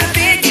as I've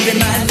been giving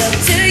my love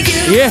to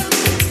you, yeah.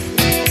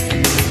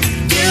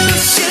 You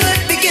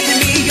should be giving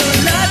me your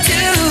love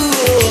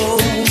too.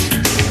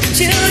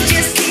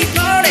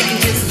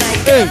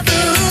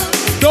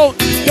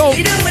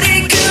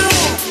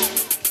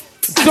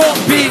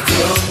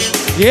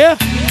 Yeah?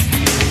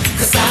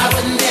 Cause I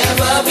would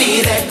never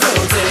be that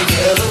cruel to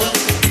you.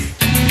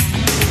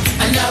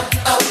 I know,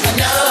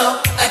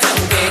 I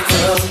don't be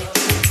cruel.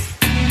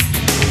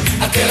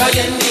 Girl,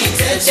 you need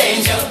to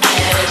change your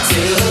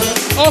attitude.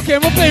 Okay,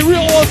 I'm gonna play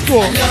real old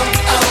school.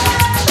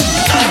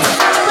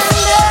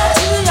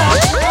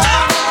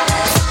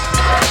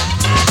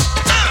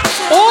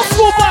 Old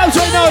school vibes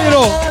right now, you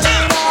know.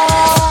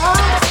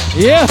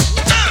 Yeah.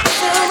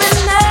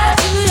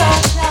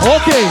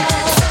 Okay.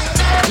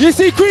 You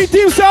see Cream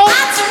Team sound?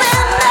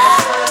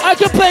 I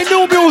can play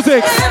new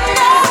music.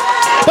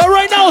 But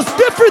right now it's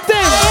different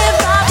things.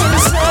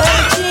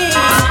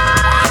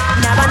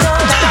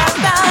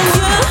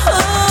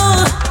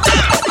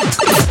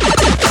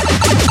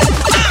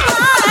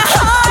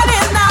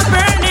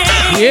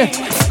 Yeah.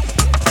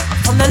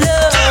 From the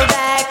love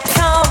that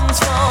comes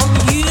from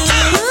you. You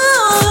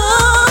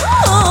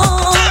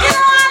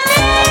know I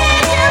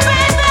need you,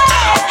 baby.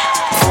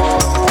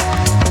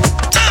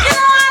 You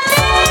know I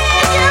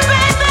need you,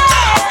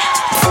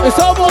 baby. It's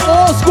almost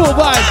old school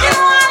vibes. You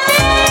know I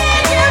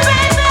need you,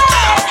 baby.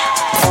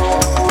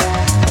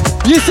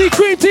 You see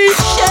Cream Team?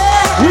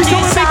 We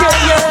gonna make it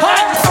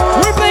hot.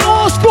 We're playing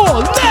old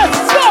school.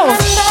 Let's go.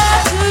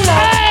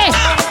 Hey.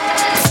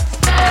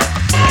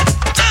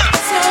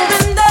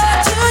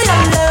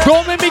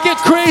 Don't make me get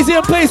crazy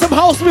and play some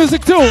house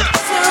music too.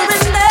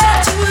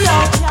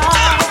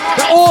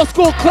 The old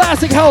school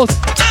classic house.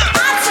 1,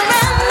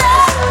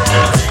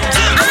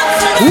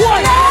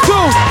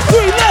 2,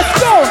 3, let's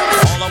go.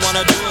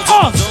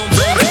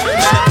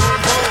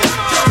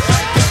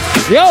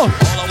 Yo,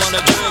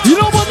 you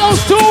know about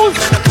those tunes?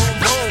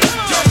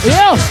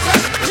 Yeah,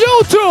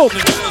 YouTube.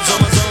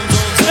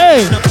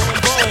 Hey,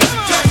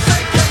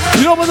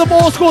 you know about the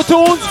old school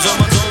tunes?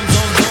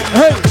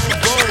 Hey.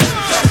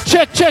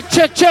 Check, check,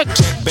 check, check.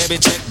 Check,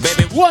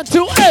 baby, 1,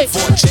 2, 8.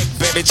 Check,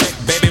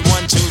 baby,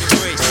 1, 2,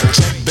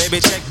 3.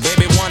 Check,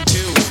 baby, 1,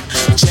 2.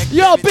 Check.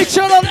 Yo, big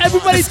shout out to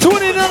everybody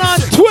tuning in on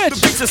Twitch.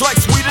 The beats is like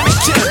sweeter than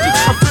candy.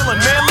 I'm feeling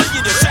manly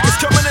and your check is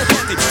coming in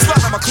handy.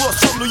 Slide on my clothes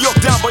from New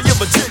York down by your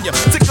Virginia.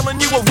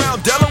 Tickling you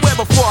around Delaware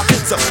before I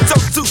enter.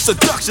 Talk to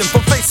seduction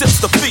from face hips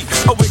to feet.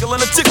 A wiggle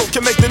and a tickle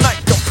can make the night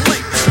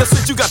complete. Now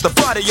since you got the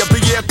body of the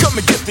year, come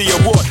and get the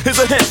award. Here's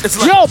a hint. It's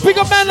like yo, big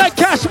up man like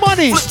Cash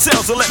Money. flip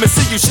tails and let me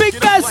see you shake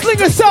Big bad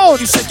slinger sound.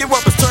 You shake it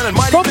up, it's turning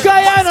mighty From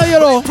Guyana, you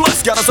know.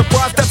 Plus, got a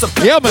surprise, that's a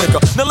yeah, man.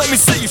 Now let me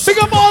see you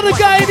Big up all the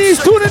Guyanese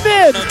tuning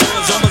in.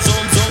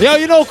 Yo,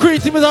 you know Cream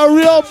Team is a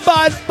real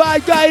bad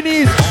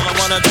Guyanese.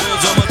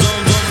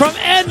 From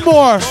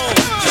Enmore.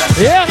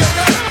 Yeah.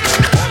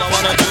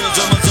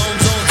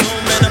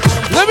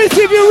 Let me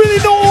see if you really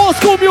know old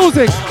school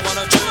music.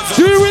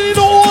 Do you really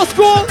know old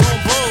school?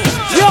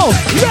 Yo,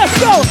 let's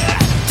go.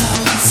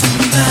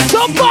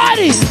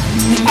 Somebody.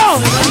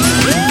 Oh.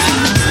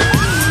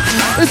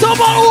 It's all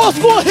about old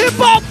school hip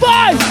hop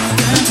vibes.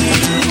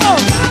 Oh.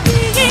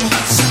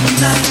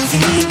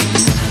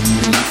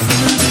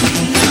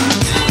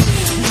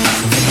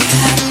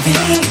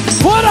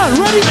 Hold on,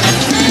 ready?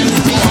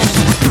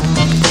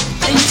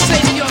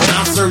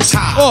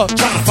 Oh.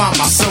 Trying to find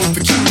myself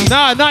again.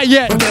 Nah, not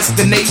yet.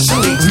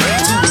 Destination leads me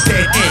to a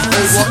dead end.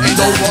 Over and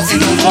over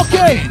and over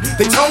again.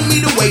 They told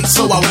me to wait,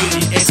 so I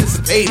waited,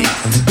 anticipated,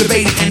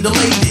 debated and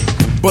delayed it,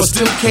 but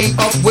still came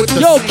up with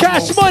the yo, same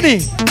Cash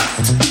Money.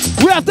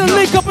 We have to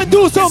link up and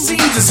do some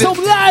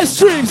live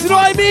streams, you know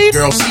what I mean?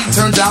 Girl, she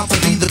turns out to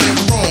be the very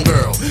wrong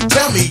girl.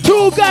 Tell me,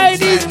 two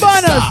Guyanese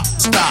banners.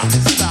 Stop.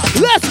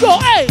 Let's go,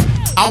 hey.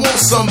 I want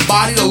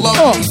somebody to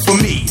love me for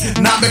me,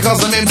 not because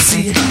I'm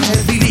MC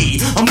Heavy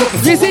D. I'm looking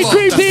for you see love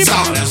Cream that's Team?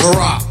 solid as a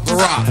rock, a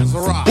rock, a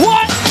rock.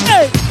 What?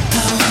 Hey.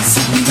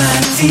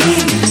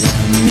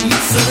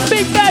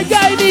 Big bad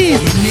Guyanese.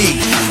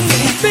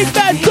 Big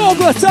bad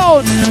Douglas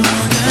sound.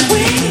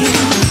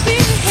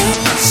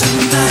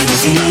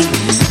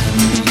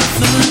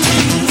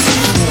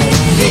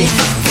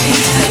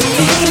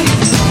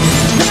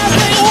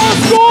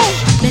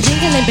 The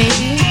jiggling,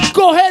 baby.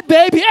 Go ahead,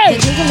 baby. Hey.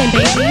 The jiggling,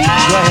 baby. Go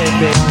ahead,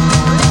 baby.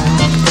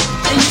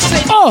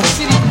 Oh,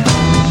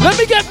 let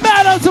me get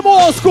mad on some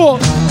old school.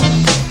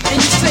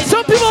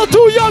 Some people are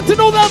too young to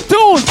know them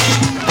tunes.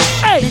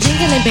 Hey. The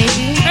jiggling,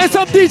 baby. And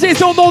some DJs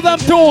don't know them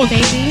tunes.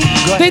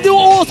 They do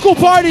old school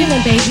parties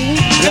and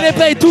they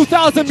play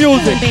 2000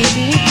 music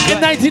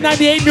and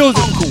 1998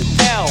 music.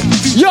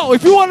 Yo,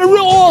 if you want a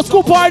real old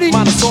school party,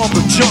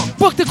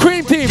 book the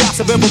Cream Team,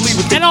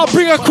 and I'll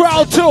bring a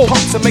crowd too.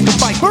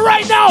 But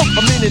right now,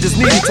 a minute is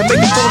needed to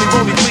make a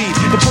phony bleed.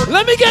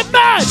 Let me get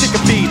mad.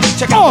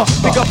 Check out,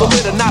 pick up the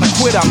litter, not a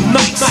quitter. I'm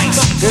nice.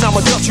 Then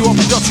I'ma dust you up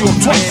and dust you up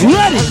twice.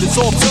 Ready? It's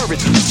all observant,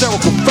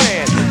 hysterical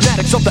fan.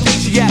 Fanatics of the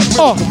Asiatic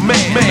miracle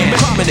man.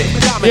 Prominent,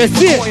 dominant,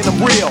 boy and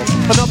I'm real.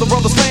 Another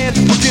brother's fan,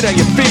 well, get how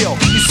you feel.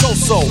 He's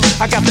so.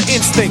 I got the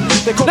instinct.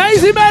 Now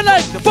easy man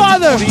like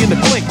Father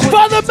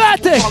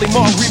Matic,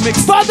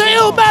 Father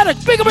Illmatic.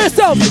 Pick up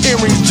yourself.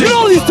 You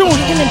know these tunes.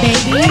 The jiggling,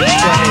 baby. Go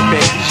ahead,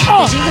 baby.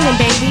 The jiggling,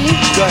 baby.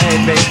 Go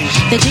ahead, baby.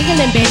 The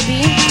jiggling, baby.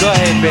 Go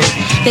ahead,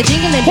 baby. The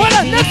jiggling, baby. Hold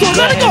on, next one,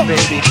 let it go.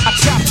 Baby. I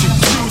chopped you,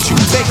 chewed you,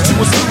 beg to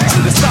assume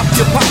you to stop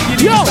your pocket.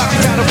 Yo. Stop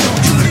trying to fool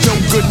you. No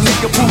good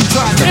nigga who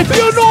tried to If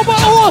you know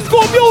about old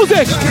school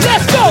music,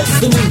 let's go.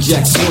 The New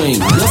Jack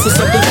swing. This is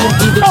something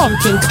funky that you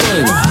can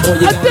claim.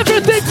 A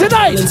different thing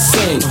tonight.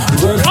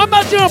 I'm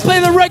not gonna play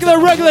the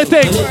regular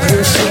thing.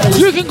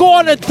 You can go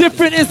on a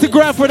different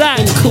Instagram for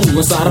that.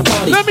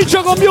 Let me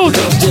juggle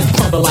music.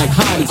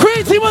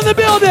 Cream team in the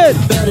building.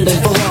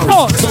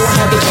 Oh. So I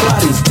had the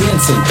bodies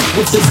dancing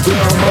with this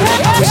girl.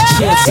 I was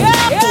chancing,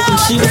 hoping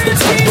she was the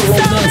type of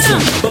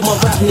romancing. But my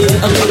rap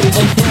needed a little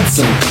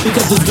enhancing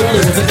because this girl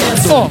was an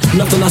answer.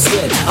 Nothing I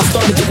said. I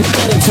started getting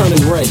fed and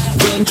turning red.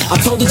 Then I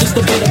told her just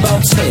a bit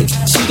about Ted.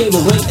 She gave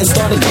a ring and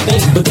started to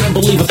think, but didn't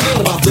believe a thing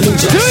about the New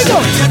Jack. Here we go.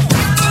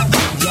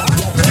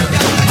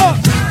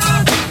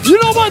 You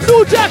know about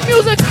New Jack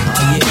music?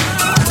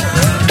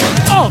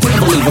 Oh.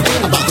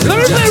 Let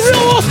me play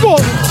real old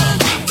school.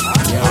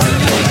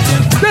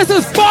 This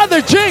is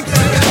Father Jinx.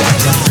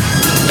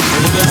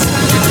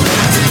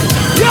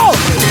 Yo,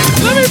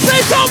 let me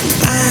play something.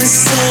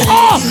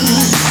 Oh.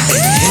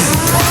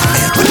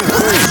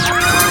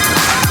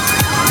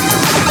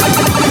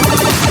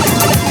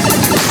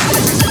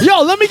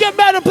 Yo, let me get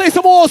mad and play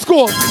some old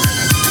school.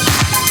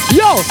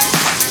 Yo.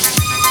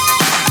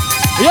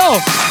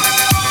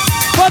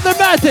 Father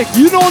Matic,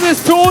 you know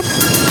this tune?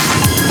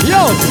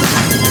 Yo.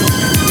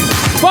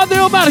 Father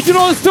Illmatic, you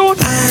know this tune?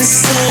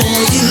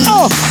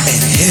 Oh.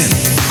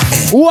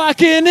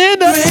 Walking in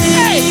the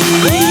hey.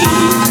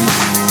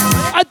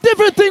 A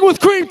different thing with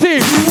Cream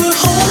Team.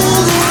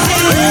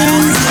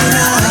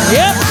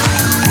 Yep.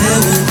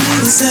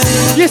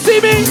 You see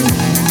me?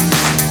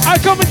 I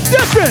come in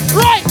different,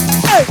 right?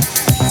 Hey.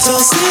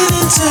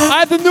 I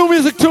have the new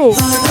music too.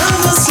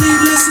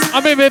 I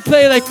maybe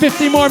play like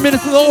 50 more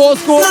minutes of the old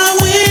school.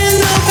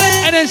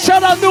 And then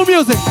shout out new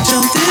music.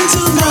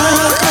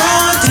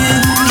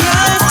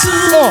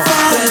 Oh.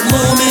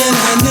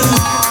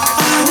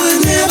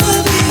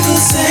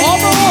 All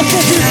my old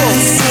school people.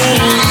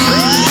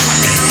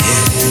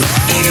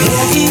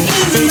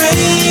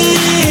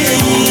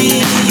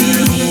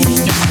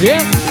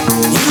 Yeah.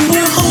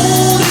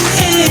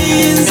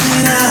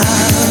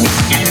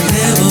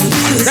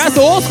 That's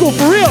the old school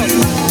for real.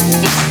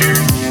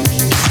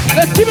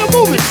 Let's keep it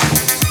moving.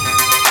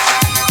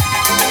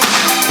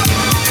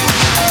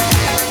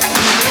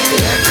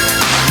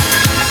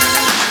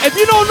 If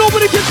you know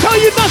nobody can tell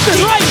you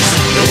nothing, right?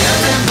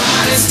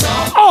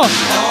 Oh,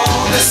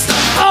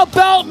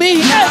 about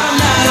me. Hey.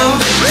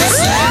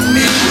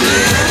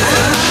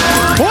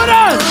 Hold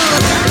on.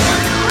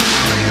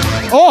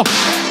 Oh,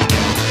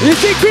 you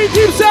see Cream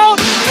Team sound?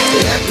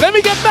 Let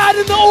me get mad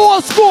in the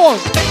old school.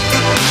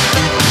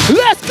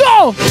 Let's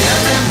go!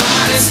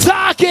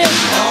 Talking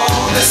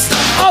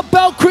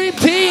about Cream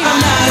Team.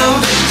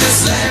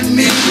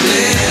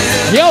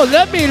 Yo,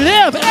 let me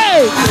live,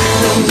 hey!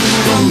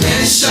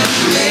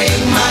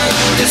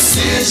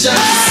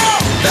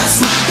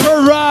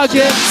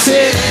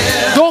 Prerogative.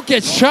 Don't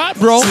get shot,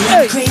 bro.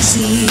 Hey.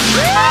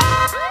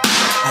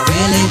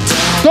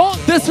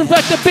 Don't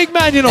disinfect the big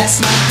man, you know.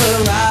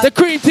 The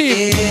Cream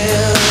Team.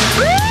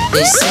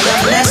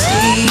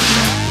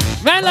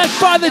 Man like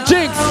Father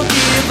Jinx.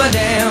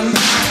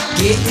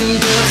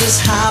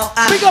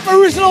 Big up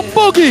original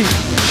Boogie.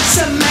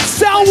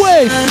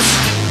 Soundwave.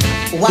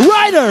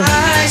 Ryder.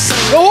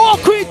 The whole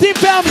Cream Team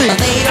family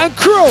and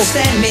crew.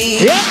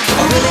 Yeah.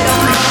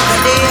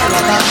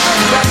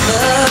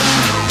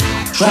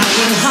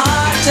 Trying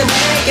hard to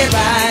make it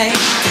right.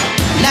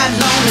 Not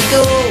long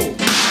ago.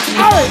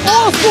 Alright,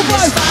 all school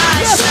guys.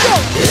 Let's go.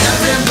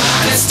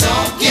 Everybody's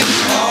talking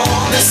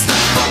all this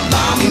stuff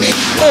about me.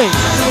 Hey.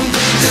 Why don't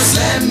they just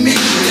let me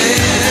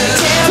live?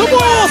 Come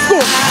on, old school.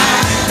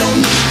 I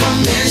don't need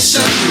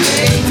permission to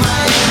make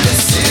my own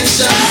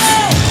decisions.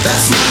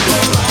 That's my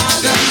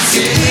prerogative.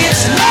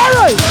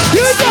 Alright,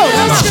 here we go.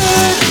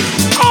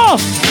 Oh.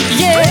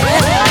 Yeah.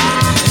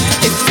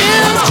 It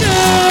feels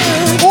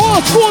good.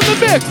 Old school in the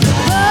mix.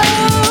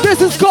 This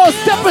is called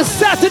Stepper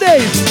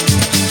Satdaze.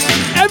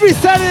 Every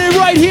Saturday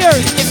right here.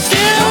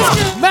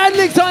 Mad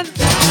Links on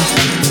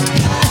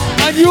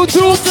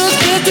YouTube.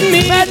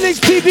 Mad Links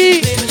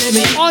TV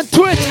on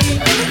Twitch.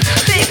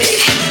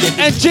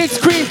 And Jinx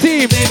Cream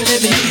Team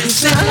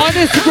on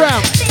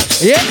Instagram.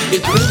 Yeah.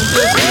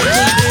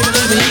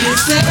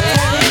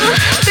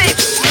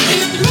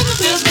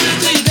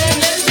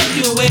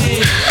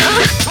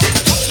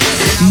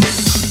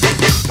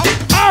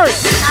 Alright.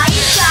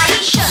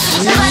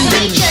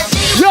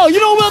 Yo, you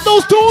know about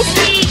those tunes?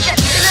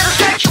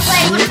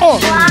 Oh.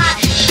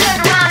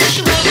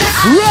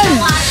 Ready.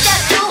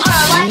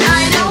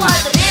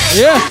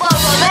 Yeah.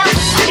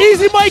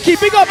 Easy Mikey,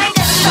 big up.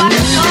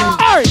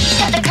 Alright.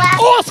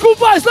 Old school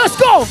vibes, let's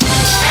go.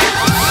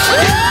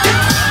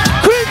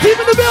 Cream Team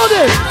in the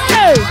building.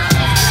 Hey.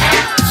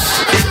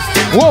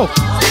 Whoa.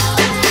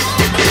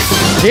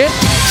 Yeah.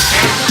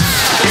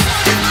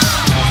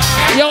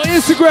 Yo,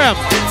 Instagram.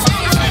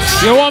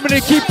 You want me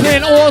to keep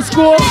playing old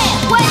school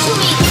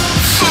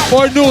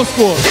or new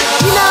school?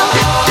 You know,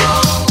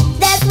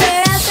 that's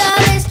where I saw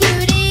this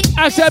cutie.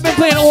 Actually, I've been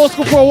playing old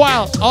school for a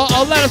while.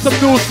 I'll let us some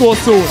new school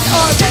soon.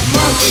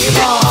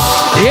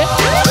 Yeah.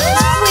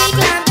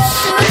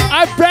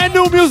 I have brand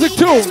new music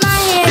too.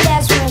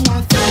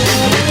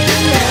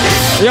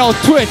 Yo,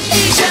 Twitch,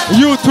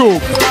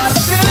 YouTube.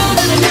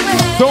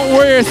 Don't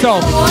worry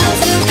yourself.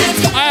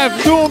 I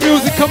have new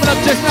music coming up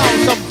just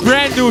now. Some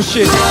brand new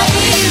shit.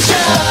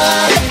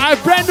 I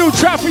have brand new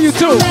trap for you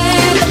too.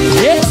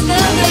 Yeah.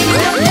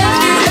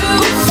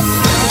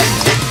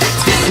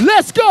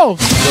 Let's go.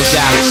 Yo,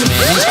 Dallas,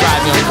 man, these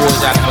 5 young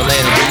boys out of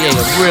Atlanta, yeah,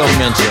 a real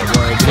mentor.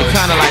 They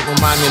kind of like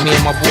remind me of me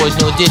and my boys,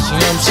 No Ditch,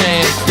 you know what I'm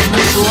saying?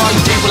 So all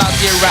you people out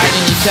there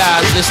riding your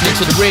cars, listening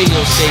to the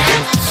radio station,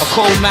 or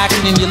cold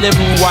macking in your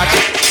living room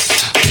watching,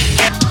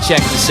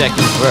 check the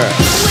second verse.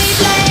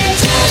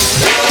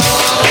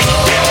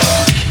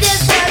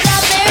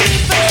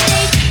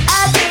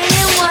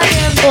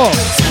 Oh.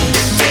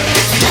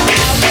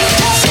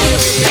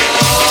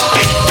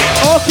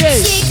 Okay.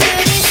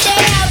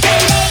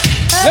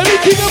 Let me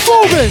keep it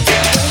moving.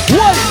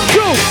 1,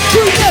 2,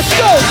 3, let's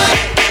go.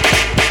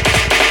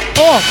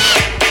 Oh.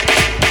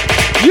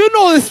 You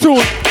know this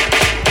tune.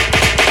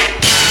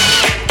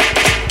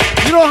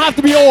 You don't have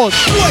to be old.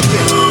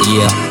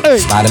 Yeah. Hey.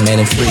 Spider-Man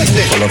and Freeze,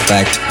 full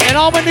effect. And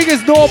all my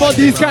niggas know about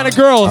these kind of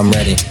girls. I'm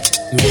ready.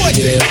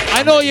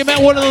 I know you met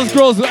one of those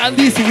girls at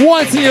least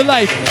once in your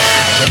life.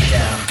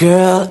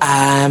 Girl,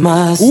 I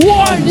must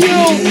warn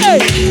you. Hey.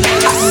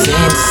 I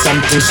sense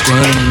something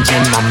strange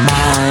in my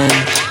mind.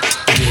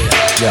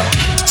 Yo,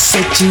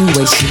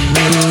 situation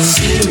is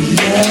serious.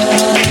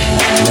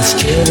 Let's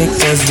get it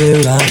 'cause we're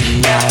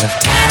running out of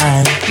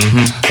time.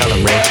 Tell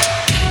them, Ray.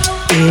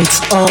 It's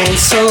all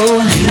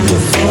so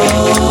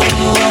beautiful.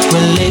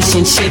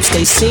 Relationships,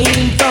 they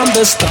seem from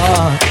the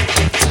start.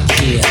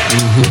 Yeah,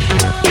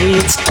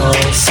 it's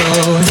all so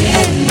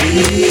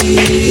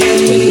deadly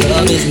when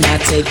love is not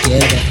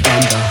together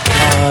from the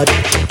heart.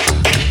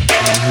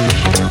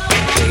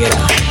 Check it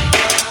out.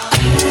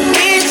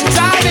 It's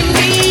driving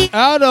me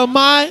out of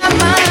my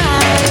mind.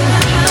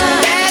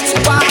 That's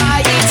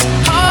why it's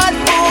hard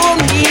for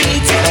me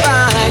to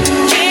find.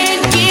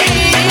 Can't get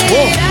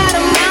it out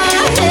of my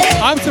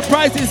head. I'm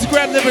surprised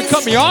Instagram never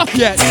cut me off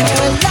yet.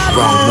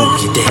 Wrong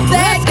move, you did.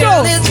 Let's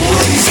go.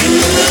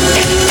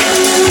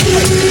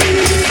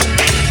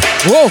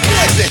 Whoa.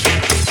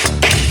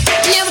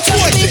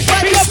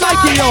 Big up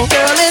Mikey, yo.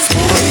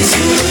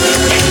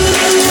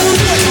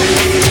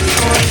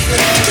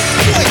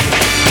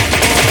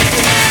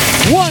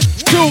 1,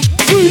 2,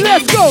 3,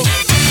 let's go.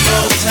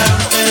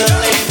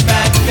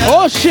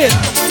 Oh shit.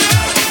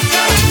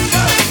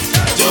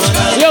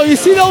 Yo, you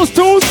see those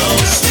tunes?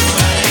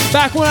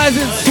 Back when I was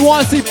in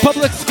Swansea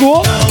Public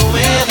School?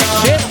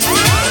 Shit.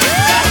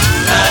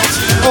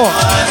 Oh.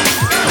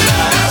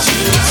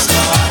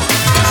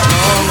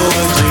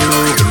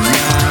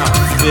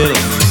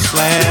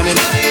 Slamming,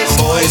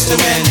 boys to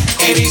men,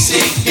 ABC,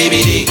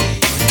 BBD.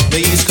 The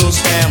East Coast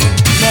family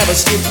never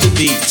skip the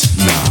beat.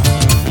 Nah,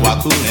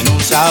 Wacoolin on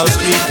South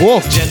Street.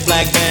 Jet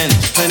black band,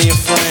 plenty of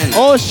friends.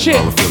 Oh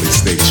shit.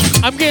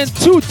 I'm getting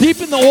too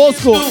deep in the old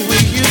school. We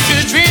used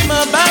to dream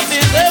about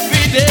this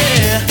every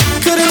day.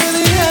 Could it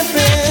really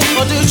happen?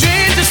 Or do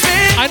dreams just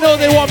fade? I know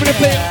they want me to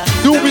play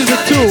new music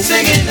too.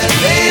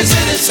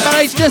 But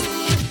I just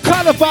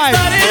caught a vibe.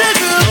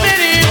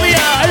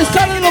 I just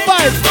caught a little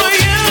vibe.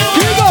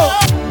 Here we go.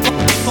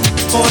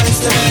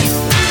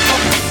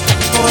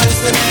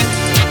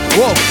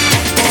 Whoa.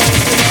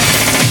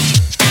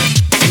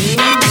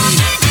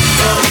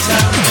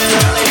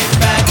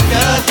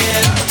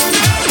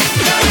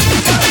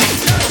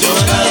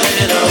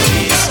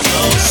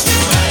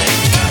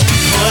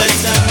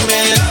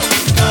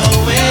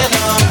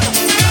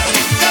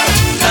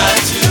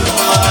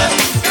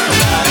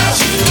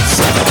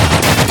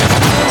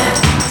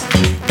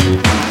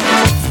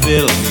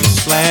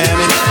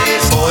 Slamming,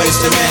 boys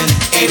to men,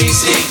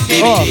 ABC,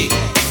 BBD.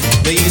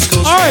 The East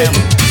Coast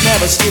family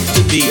never skip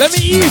the beat. Let me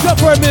ease up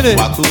for a minute.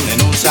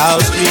 Wacoolin on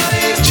South Street,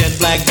 jet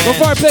black band.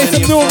 Before I play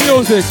some new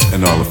music.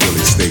 And all the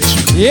Philly states.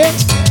 Yeah.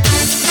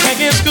 Back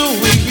in school,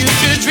 we used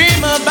to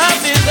dream about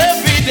this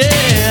every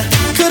day.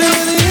 Could it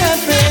really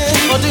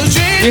happen? Or do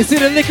dreams? You see,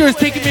 the liquor is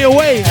taking me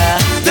away.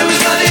 There was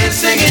nothing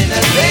singing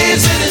that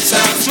days and it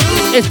sounds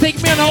smooth. It's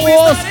taking me on an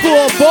old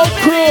school boat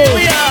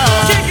cruise.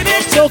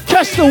 So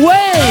catch the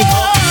wave.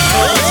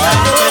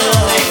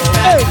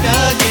 Hey.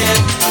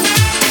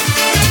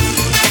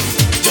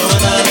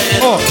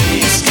 Oh.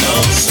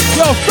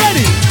 Yo,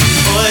 Freddie.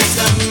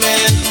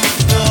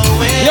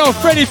 Yo,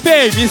 Freddie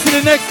Fave, you see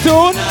the next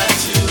tune?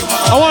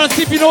 I want to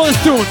see if you know this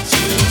tune.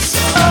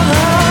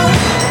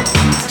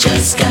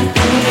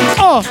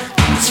 Oh.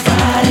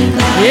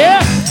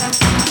 Yeah.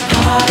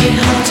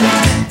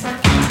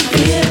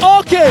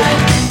 Okay.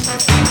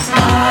 I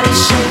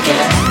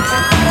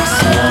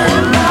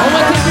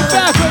want to take you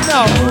back right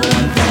now.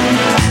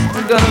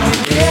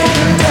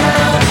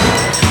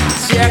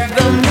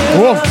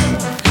 Whoa.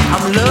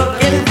 I'm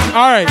looking.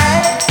 All right.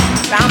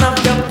 Sound of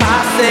the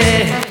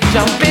posse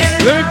jumping.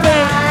 Let me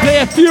play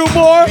a few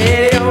more.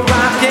 Radio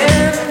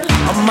rocking,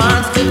 a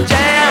monster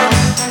jam.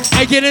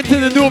 I get into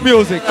the new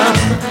music.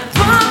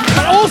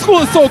 And old school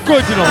is so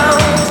good, you know.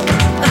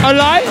 A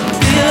lie?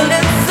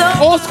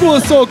 Old school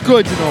is so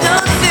good, you know.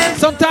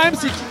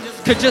 Sometimes you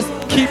could just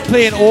keep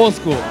playing old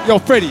school. Yo,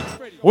 Freddie,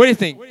 what do you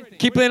think?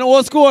 Keep playing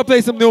old school or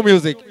play some new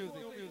music?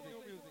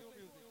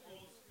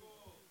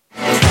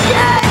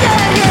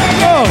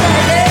 Oh.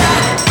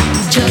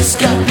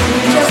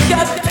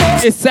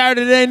 It's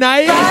Saturday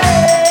night.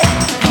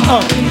 Oh.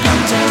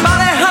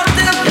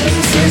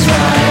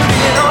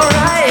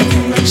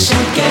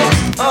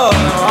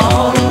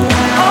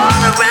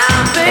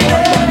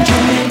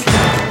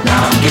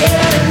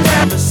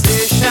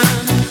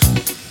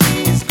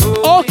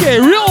 Okay,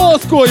 real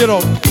old school, you know.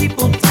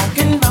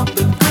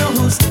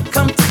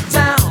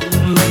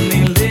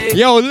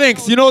 Yo,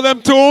 Lynx, you know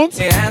them tunes?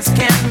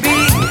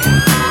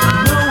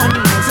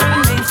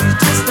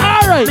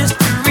 All right,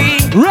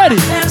 ready.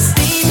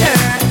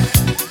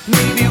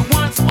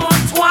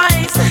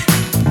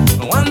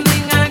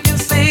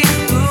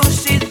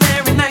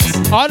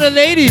 All the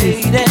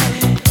ladies.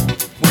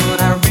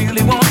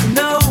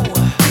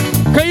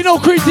 Cause you know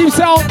Cream Team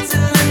Sound,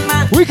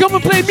 we come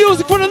and play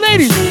music for the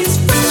ladies.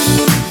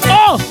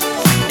 Oh!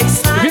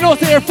 If you know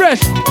say you're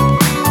fresh,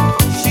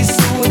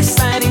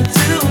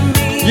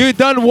 you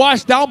done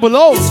wash down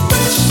below.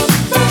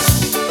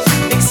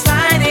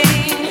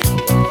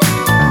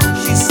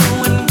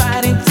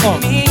 Oh.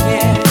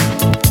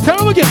 Tell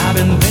them again. I've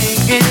been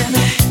thinking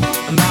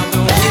about the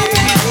way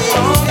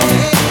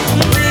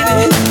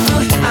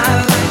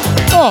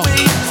oh,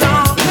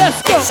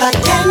 let's go. I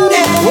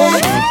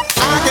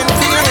can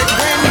feel it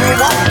when you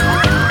walk.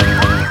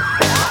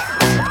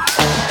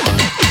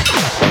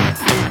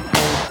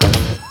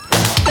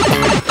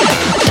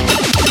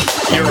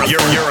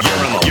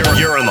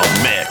 You're in the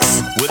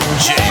mix with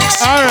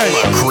Jinx. All right.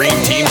 The Cream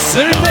Team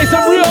Sound. Let me play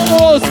some real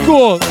old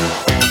school.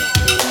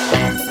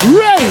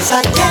 Ready?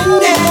 I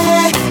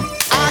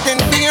can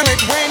feel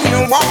it when you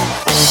walk,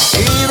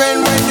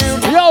 even when you.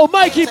 Yo,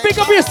 Mikey, pick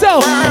up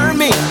yourself.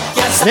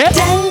 Yeah?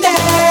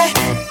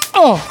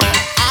 Oh.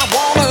 I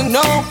wanna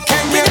know,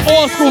 can you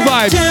old school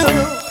vibes.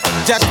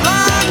 Just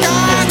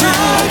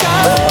like I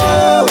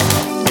do.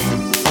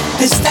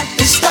 This stuff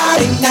is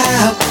starting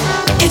now.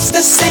 It's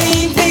the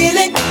same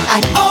feeling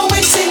I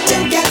always seem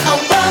to get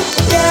around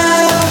you.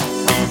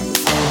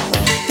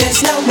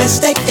 There's no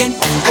mistaking.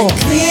 I'm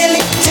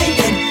clearly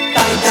taken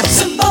by that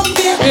simple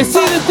fear. You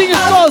see, the thing is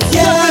called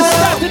Stepper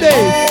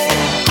Satdaze.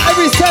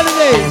 Every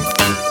Saturday,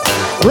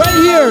 right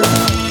here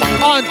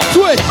on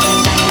Twitch,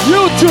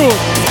 YouTube,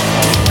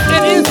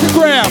 and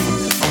Instagram.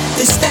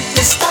 This stuff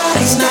is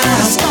starting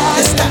now.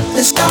 This stuff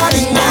is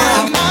starting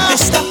now.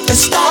 This stuff is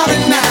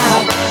starting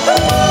now.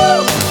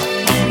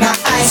 My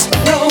eyes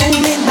roll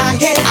in my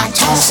head. I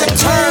toss and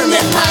turn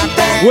in my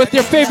bed. With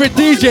your favorite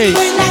DJ,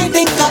 When I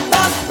think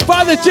about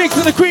Father Jinx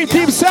and the Cream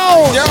Team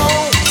Sound.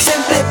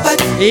 simply put,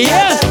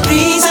 Yeah. the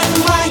reason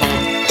why,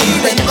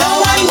 even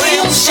though I'm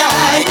real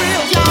shy,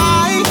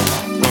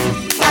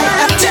 I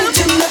attempt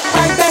to look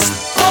my best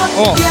for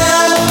you.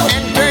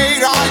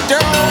 Indeed I do.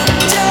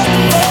 Just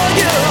for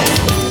you.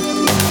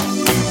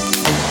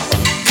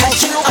 'Cause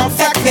you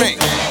affect me,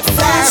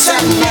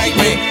 fascinate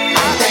me. I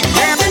thank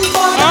heaven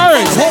for the All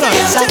right, hold on.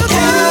 yes, I can.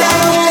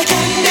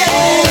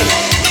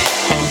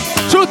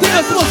 Truth is,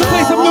 I'm supposed to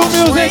play some new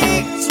music.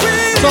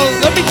 So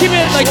let me keep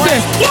it like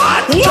this.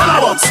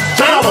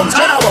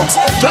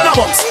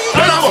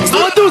 I'm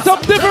gonna do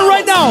something different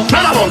right now.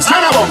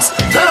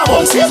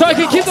 So I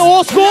can keep the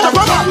old school,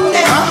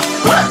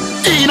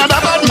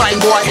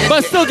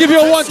 but still give you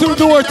a 1-2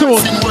 newer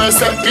tune.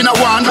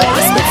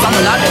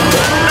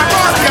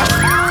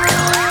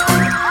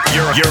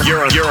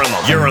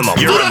 You're in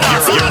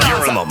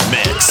the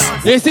mix.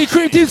 You see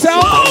Cream Team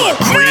Sound?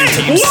 Cream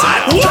Team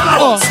Sound.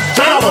 Oh.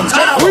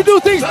 We do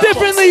things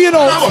differently, you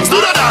know.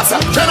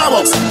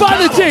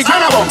 Father Jinx,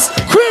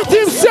 Cream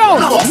Team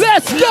Sound,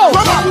 let's go.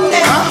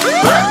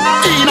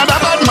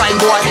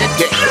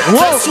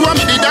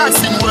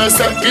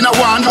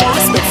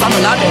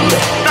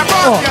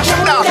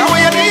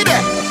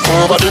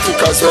 Over the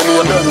tickers when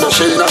you them,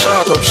 she in a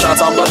shot up, shot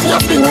and body a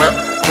fling wet.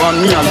 One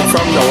me and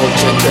from the old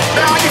check.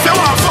 If you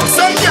want fuck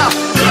some yeah,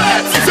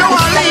 if you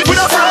want leave with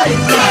a friend,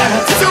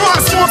 if you want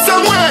smoke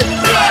somewhere,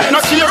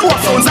 not care what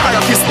sounds high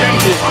up is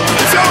empty.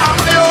 If you want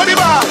play on the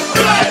bar,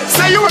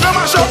 say you wanna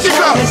mash up the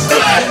club,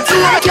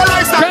 you wanna make your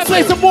lifestyle. Can I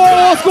play some more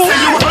old school? Say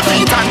you wanna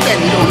beat and then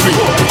don't drink.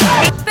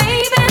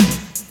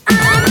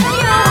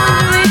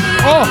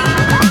 Oh.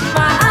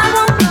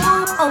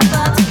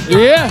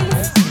 Yeah.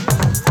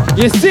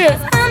 You see it?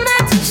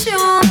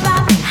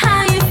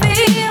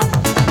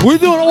 We're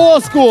doing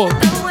old school.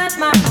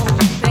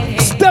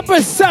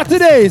 Stepper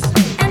Satdaze.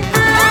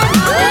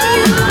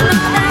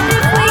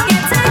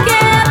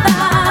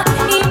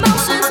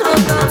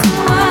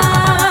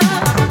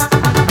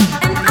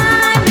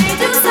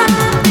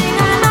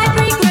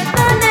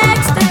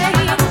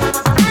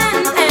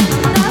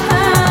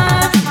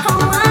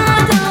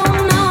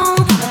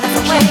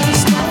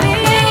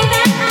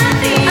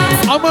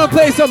 I'm gonna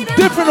play some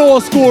different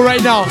old school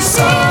right now.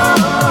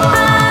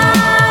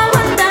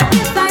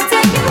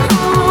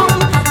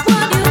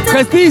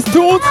 Because these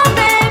tunes,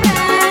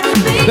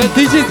 the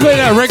DJ's playing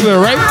at regular,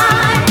 right?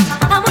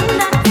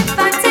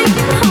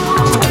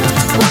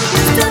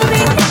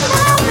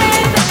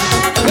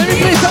 Let me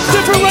play something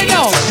different right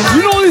now.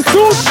 You know these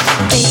tunes?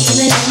 Baby,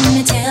 let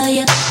me tell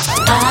you,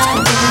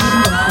 I've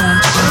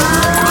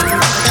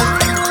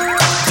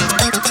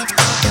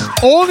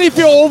been Only if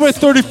you're over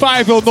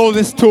 35, you'll know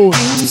this tune.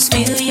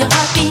 feel your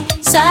heartbeat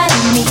inside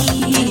of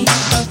me.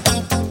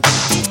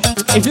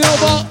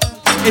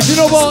 If you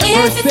know about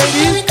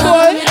Mercedes,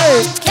 boy,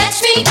 hey,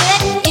 Catch me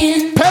getting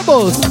in.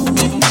 Pebbles.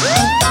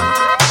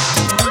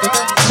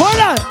 Hold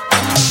on.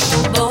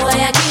 Boy,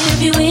 I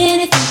give you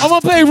anything. I'm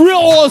gonna play real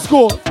old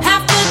school.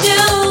 Have to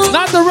do.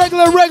 Not the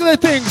regular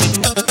things.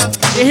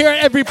 You hear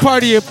at every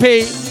party you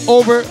pay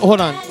over. Hold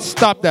on.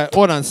 Stop that.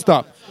 Hold on.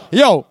 Stop.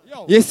 Yo,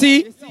 you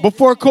see,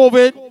 before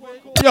COVID,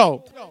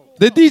 yo,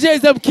 the DJs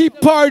them keep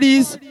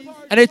parties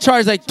and they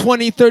charge like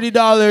 $20,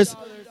 $30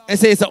 and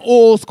say it's an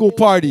old school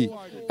party.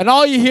 And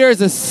all you hear is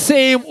the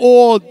same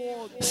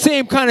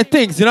kind of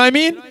things. You know what I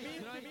mean?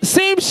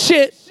 Same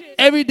shit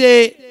every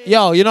day.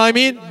 Yo, you know what I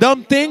mean?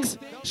 Dumb things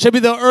should be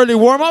the early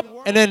warm-up.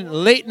 And then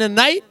late in the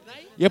night,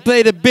 you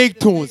play the big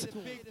tunes.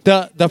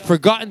 The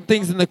forgotten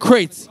things in the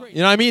crates. You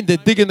know what I mean? The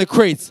dig in the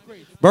crates.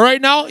 But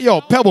right now, yo,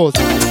 Pebbles.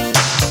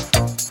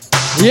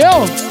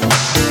 Yo.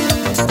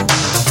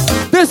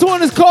 This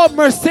one is called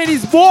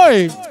Mercedes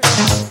Boy.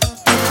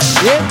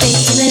 Yeah.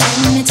 Baby,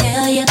 let me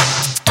tell you,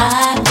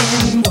 I've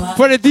been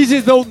For the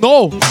DJs don't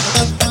know.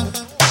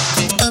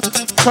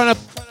 Trying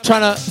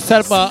to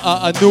set up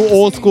a new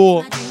old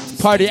school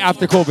party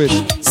after COVID.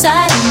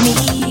 inside of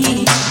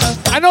me.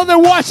 I know they're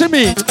watching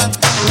me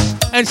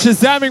and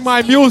shazamming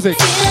my music.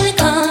 Feel it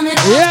coming.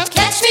 Yeah.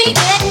 Catch me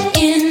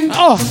getting in.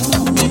 Oh.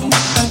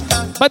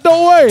 But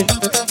don't worry.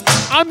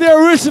 I'm the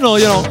original,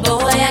 you know. Boy,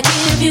 I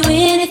give you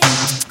anything.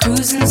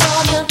 Cruising's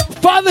all you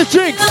Father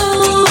Drinks.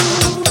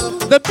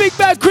 The Big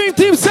Bad Cream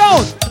Team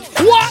sound.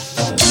 What?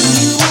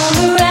 You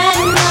wanna ride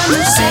in my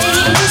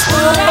Mercedes,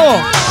 boy.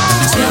 Oh.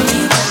 Tell me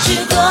what you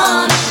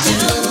gonna do.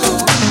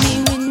 Me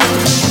when you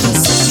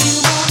so you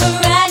wanna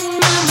ride in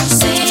my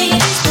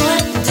Mercedes, boy.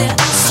 There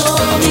are so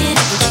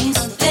many things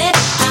that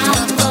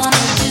I'm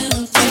gonna do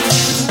to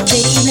you.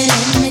 Baby,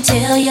 let me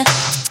tell you,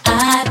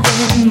 I've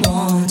been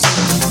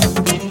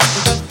wanting.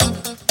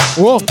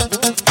 Whoa.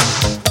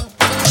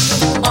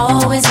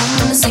 Always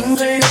on the single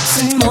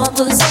looks and more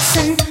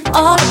possessing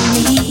all of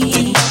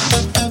me.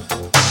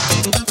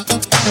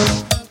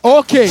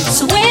 Okay.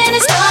 So when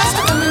it starts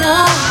coming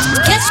on,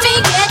 catch me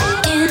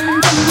getting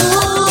in the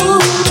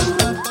mood.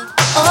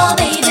 Oh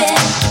baby,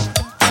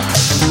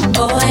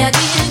 boy, I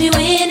give you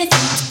anything.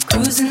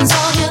 Cruising's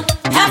all you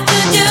have to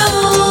do.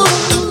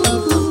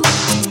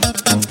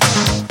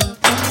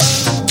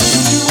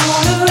 You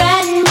wanna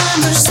ride in my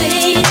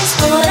Mercedes,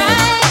 boy?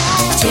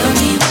 Tell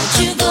me what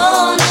you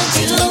gonna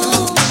do.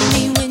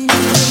 Me when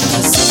you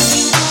say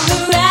you wanna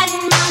ride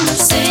in my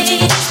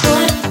Mercedes,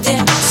 boy. There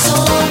are so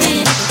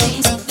many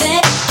things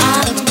that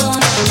I'm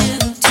gonna do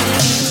to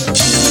you.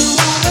 You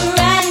wanna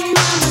ride in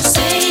my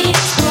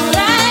Mercedes, boy?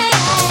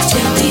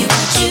 Tell me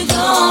what you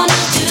gonna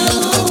do.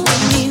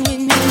 Me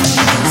when you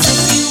say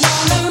you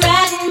wanna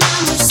ride in my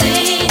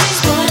Mercedes,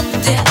 boy.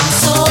 There are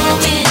so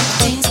many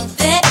things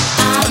that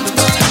I'm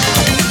gonna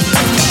do.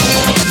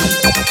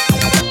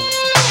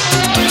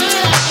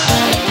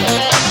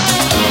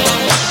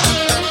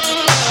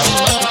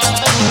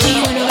 Do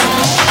you wanna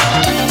ride?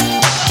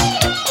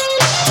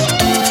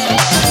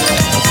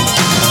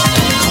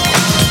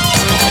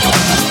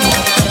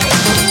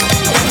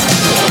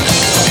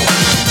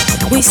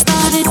 We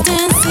started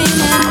dancing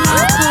and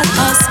you put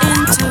us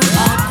into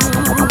a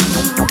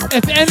groove.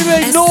 If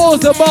anybody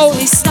knows about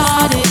We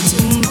started to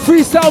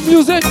freestyle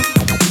music,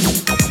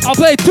 I'll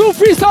play 2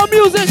 freestyle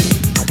music.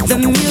 the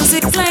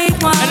music played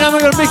while And then we're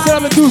gonna mix it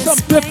up and do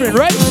something different,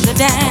 right? the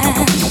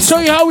dance. Show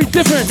you how we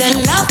different. The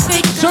love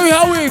began. Show you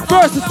how we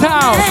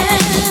versatile.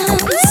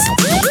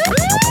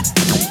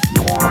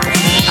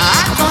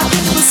 I thought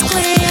it was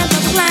clear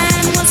the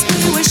plan was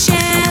we would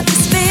share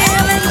this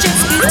feeling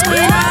just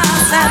between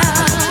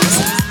ourselves.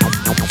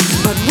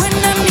 But when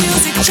the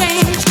music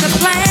changed, the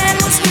plan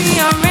was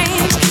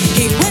rearranged.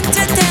 He went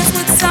to dance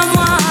with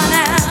someone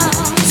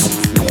else.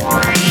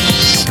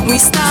 We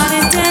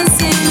started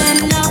dancing and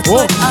love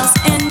put us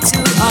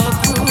into a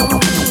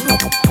groove.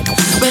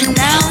 But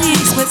now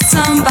he's with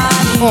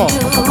somebody new.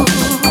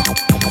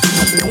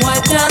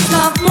 What does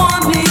love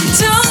want me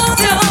to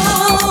do?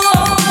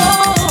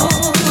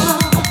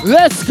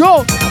 Let's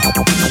go.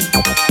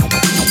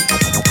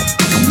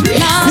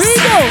 Now Here we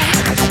go.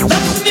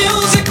 let the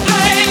music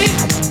play.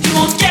 You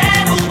won't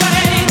get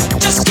away.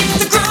 Just keep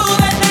the groove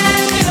and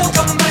then it'll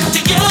come back to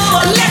you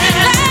again.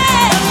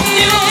 Let the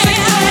music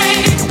play.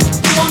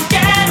 You won't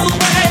get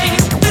away.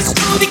 This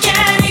groove you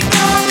can't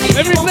ignore.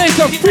 Let me play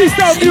some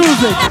freestyle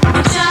music.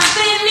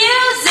 Jumping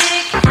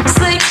music,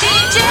 slick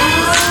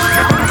DJs,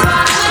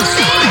 proper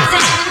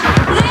season,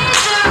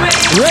 laser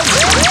rays. Look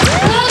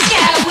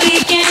at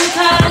weekend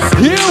cause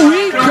Here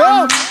we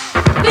go.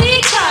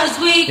 because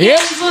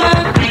weekends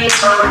were made.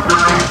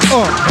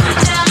 Oh.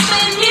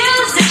 Jumping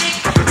music,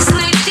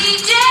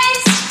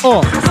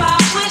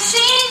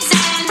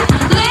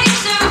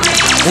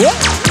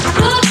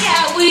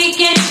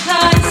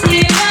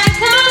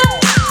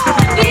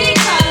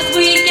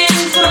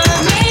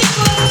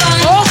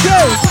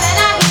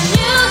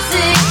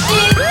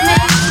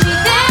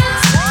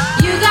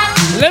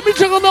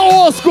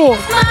 old school.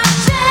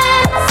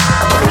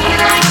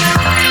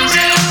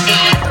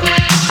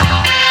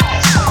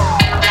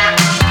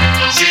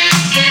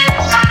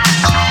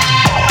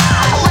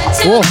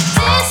 Whoa.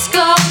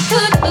 Disco,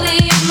 couldn't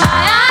believe my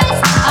eyes.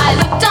 I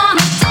looked on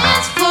the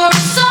dance floor,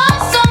 saw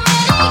so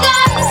many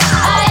guys.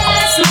 I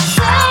asked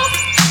myself,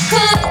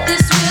 could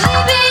this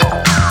really be?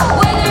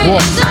 Whether it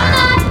is or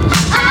not,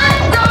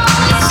 I'm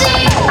gonna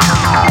see.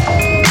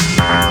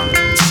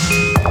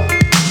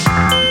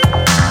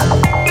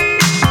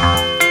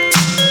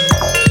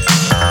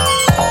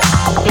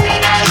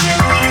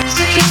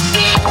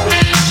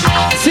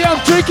 See, I'm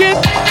drinking.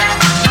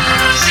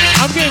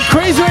 I'm getting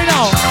crazy right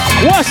now.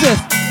 Watch this.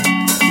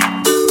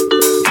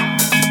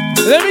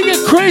 Let me get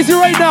crazy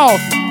right now.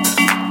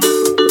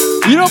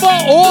 You know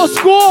about old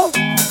school?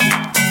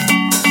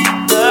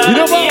 You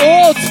know about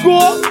old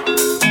school?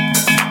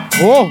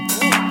 Whoa.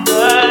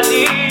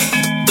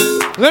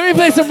 Let me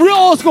play some real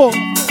old school.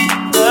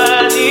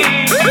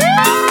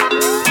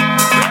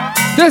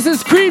 This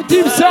is Cream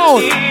Team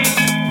Sound.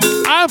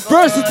 I'm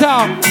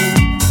versatile.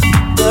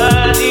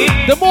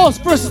 The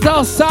most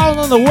versatile sound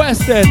on the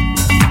West End.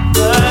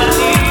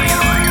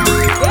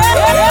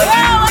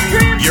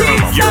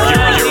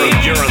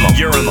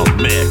 You're in the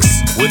mix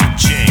with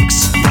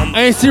Jinx from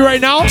I see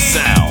right now.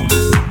 Sound.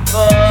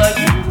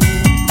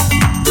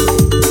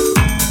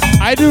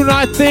 I do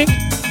not think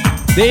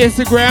the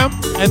Instagram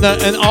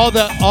and all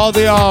the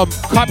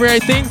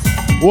copyright things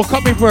will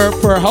cut me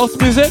for house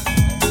music.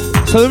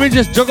 So let me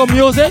just juggle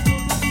music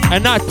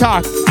and not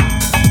talk.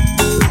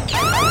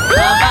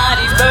 My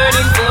body's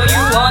burning for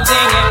you,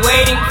 wanting and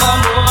waiting for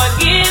more.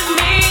 Give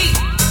me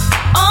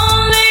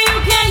only you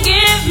can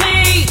give me.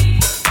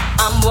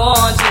 I'm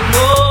wanting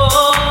more.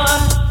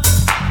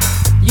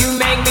 You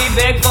make me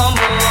beg for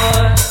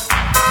more.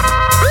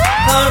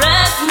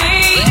 Caress me.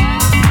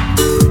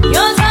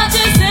 Your touch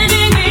is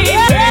sending me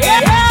straight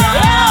down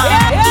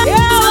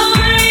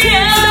to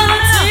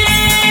reality.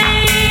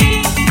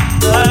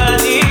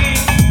 Buddy.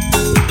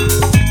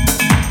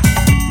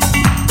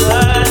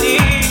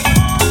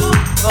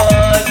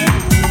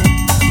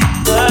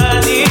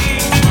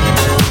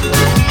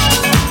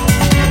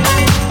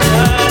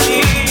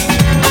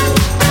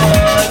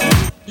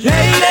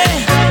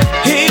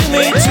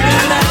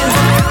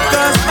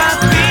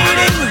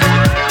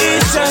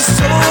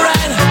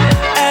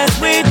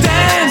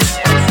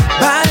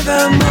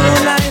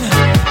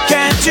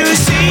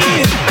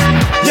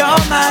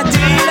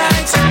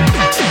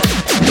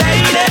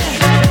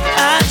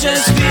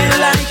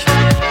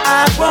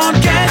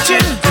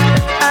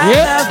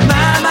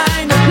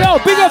 Yo,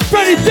 big up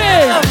Freddie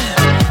Dave.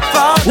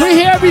 We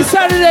here every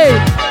Saturday.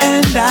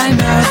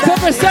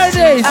 Stepper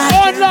Satdaze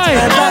online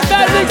on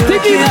Madness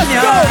TV. Let's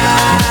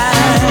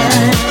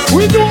go.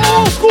 We do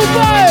old school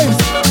vibes.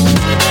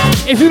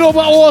 If you know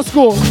about old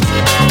school,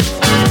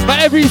 but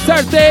every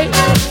Saturday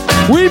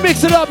we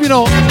mix it up. You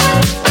know,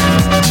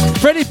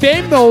 Freddie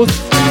Fame knows.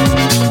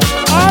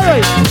 All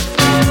right,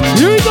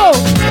 here we go.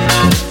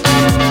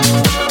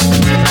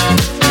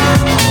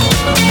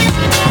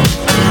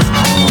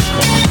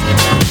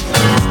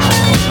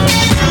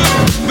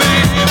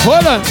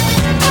 Hold on.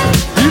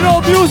 You know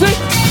music?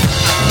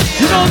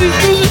 You know these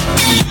music?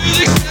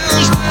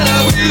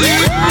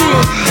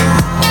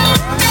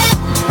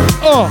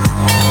 Oh.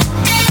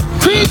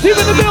 Cream Team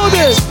in the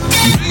building.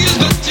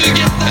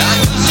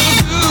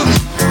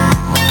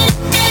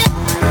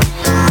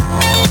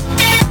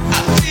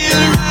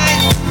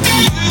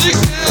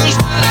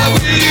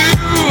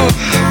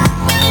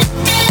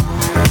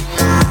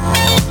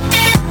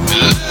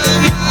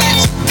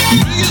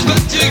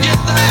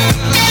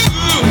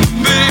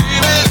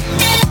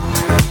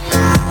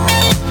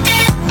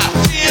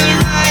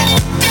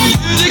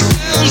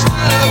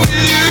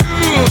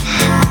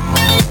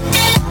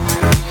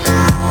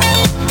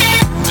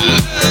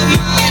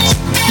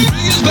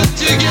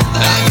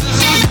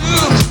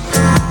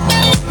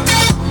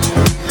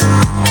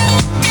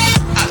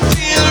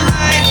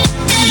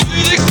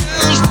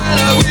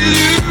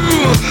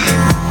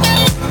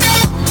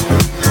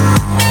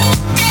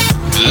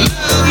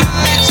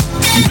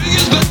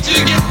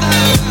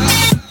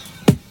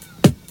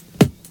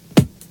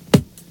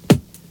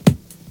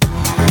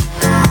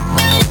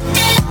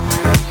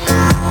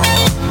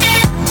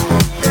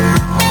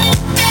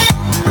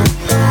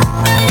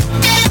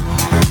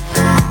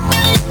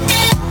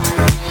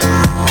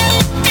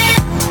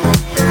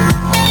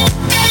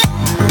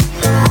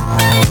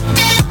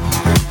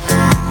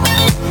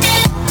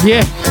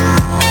 Yeah,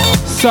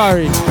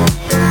 sorry.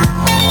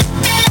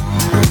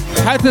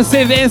 Had to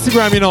save the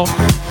Instagram, you know.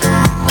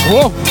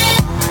 Whoa.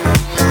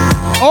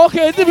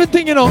 Okay, different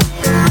thing, you know.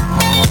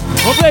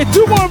 We'll play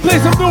two more and play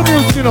some new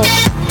music, you know.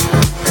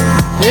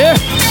 Yeah.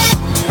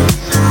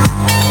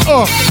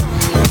 Oh.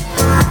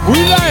 We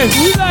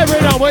live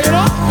right now, but you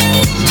know.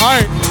 All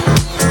right.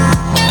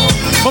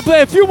 We'll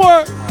play a few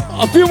more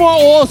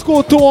old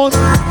school tunes,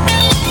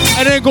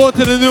 and then go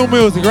to the new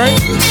music, right?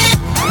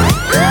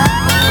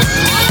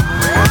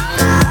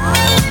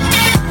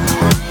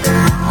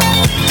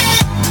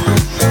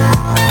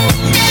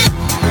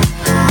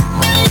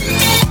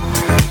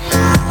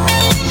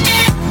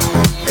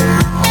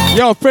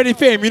 Yo, Freddie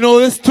Fame, you know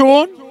this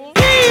tune? Yo,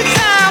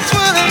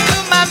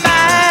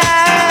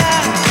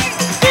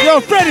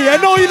 Freddie, I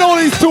know you know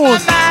these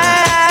tunes.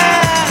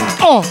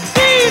 Oh.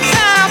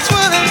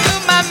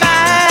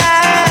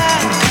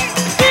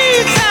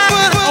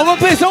 I'm gonna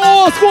play some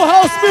old school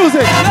house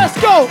music. Let's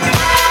go.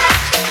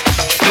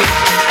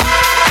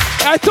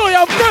 I told you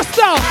I'm first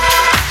out.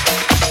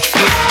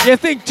 You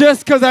think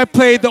just because I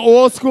played the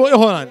old school,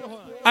 hold on.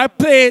 I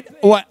played,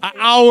 what, an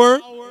hour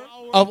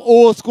of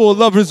old school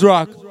lovers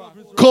rock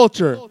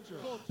culture.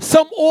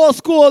 Some old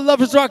school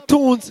lovers rock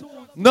tunes,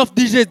 enough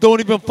DJs don't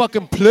even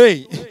fucking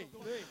play.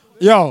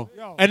 Yo,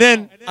 and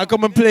then I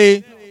come and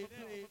play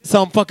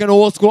some fucking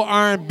old school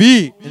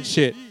R&B and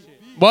shit.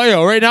 But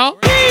yo, right now,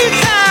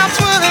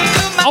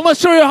 I'm gonna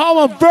show you how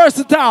I'm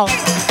versatile.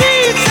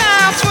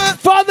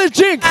 Father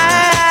Jinx,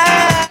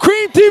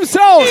 Cream Team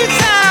Sound,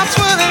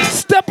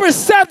 Stepper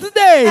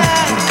Satdaze,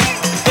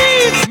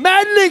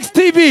 Mad Links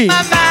TV,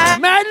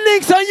 Mad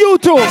Links on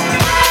YouTube.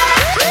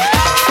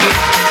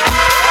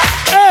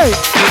 Hey,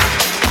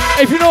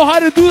 if you know how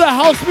to do the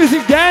house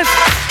music dance,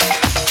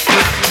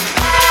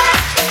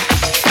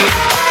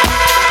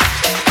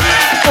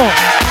 oh,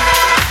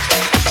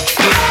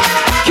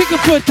 kick a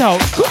foot out,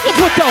 kick a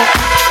foot out.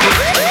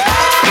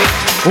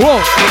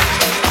 Whoa,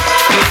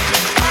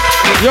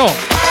 yo.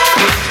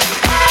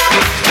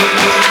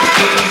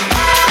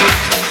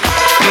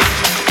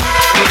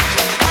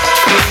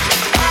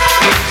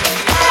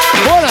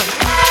 Hold on.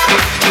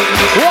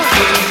 What?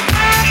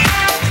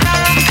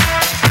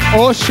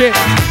 Oh shit.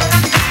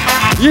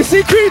 You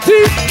see Cream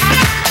Team?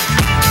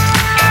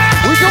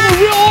 We come with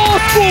real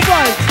old school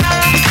vibes.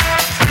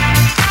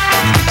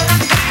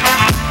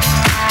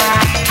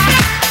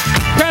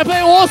 Can I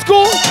play old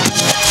school?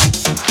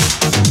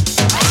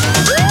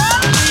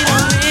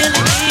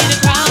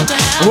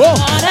 Whoa.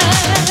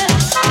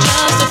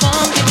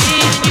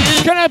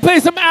 Can I play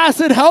some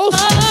acid house?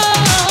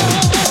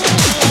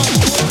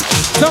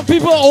 Some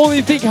people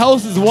only think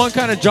house is one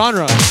kind of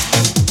genre.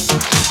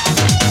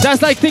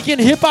 That's like thinking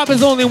hip hop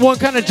is only one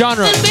kind of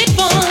genre.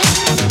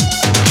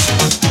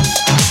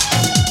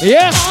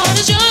 Yeah.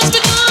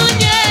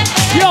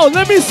 Yo,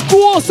 let me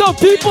school some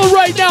people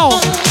right now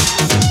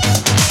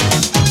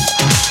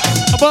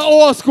about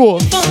old school.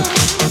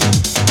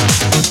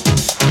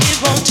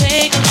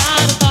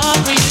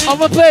 I'm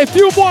gonna play a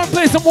few more and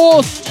play some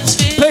old,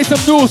 play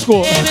some new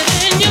school.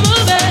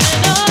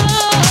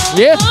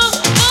 Yeah.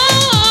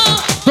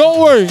 Don't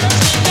worry.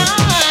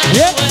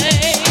 Yeah.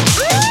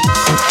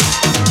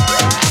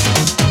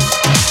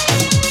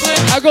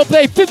 I go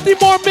play 50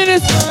 more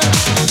minutes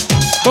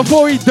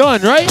before we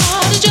done, right?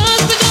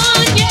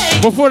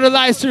 Before the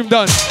live stream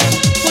done.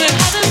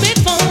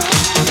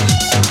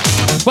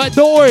 But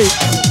don't worry,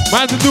 I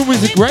have to do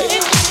music, right?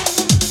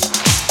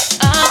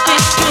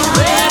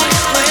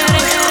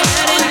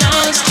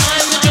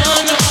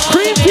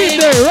 Cream Team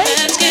there, right?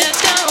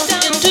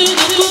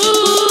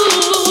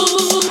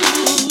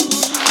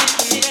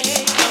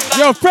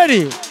 Yo,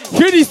 Freddie,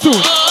 hear these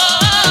tunes.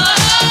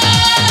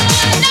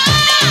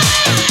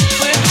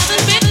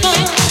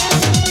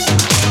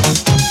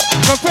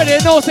 But Freddie, I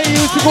know say you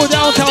used to go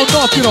downtown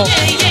north, you know.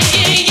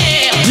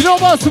 You know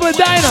about Super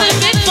Diner?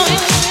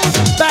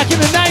 Back in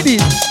the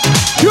 90s.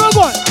 You're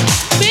one.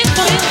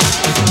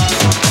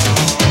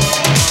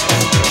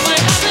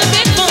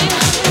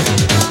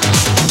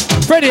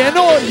 Freddie, I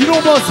know you know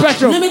about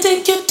Spectrum. Let me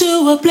take you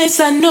to a place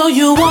I know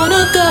you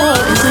wanna go.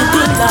 It's a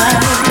good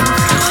life.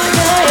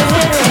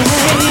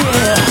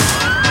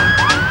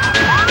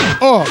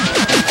 Oh.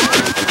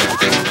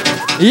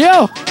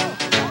 Yo.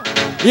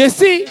 You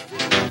see,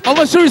 I'm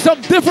gonna show you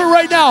something different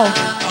right now.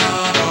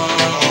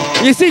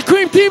 You see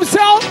Cream Team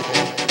Sound?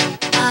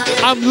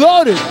 I'm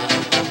loaded.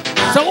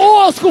 Some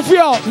old school for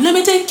y'all. Let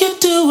me take you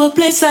to a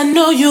place I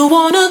know you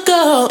wanna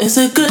go. It's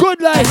a good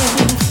life.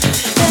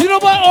 You know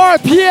about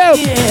RPM?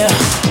 Yeah.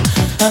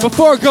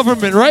 Before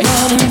government, right? You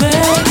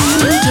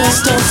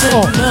just don't say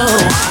no.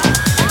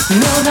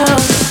 No, no,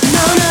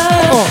 no, no.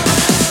 Oh.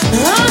 I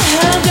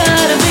have got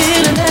a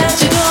feeling that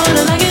you're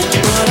gonna like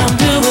it. What I'm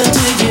doing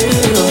to you.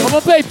 I'm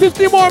gonna play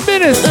 50 more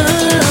minutes.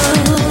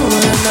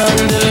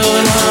 I'm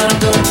doing what I'm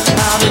doing.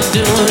 I'll be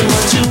doing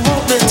what you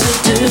want me to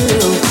do.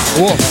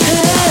 Whoa.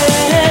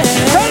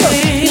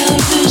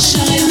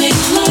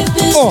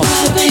 Oh.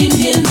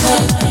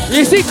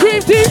 You see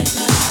Cream Team?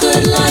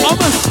 I'm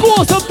gonna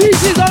school some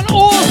DJs on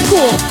old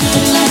school.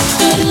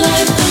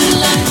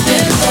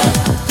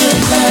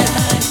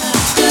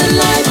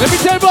 Let me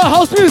tell you about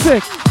house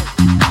music.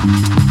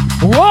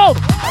 Whoa!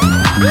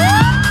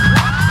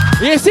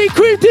 You see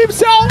Cream Team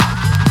Sound?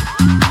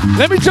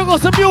 Let me juggle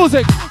some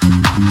music.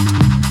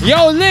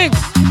 Yo, Links.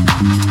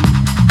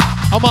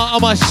 I'm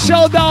gonna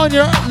shell down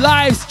your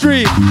live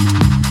stream.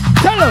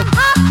 Tell them.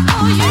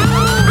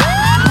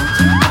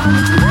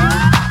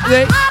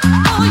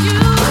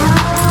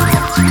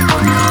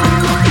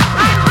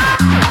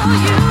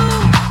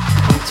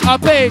 I'll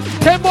play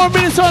 10 more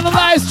minutes on the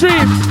live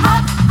stream.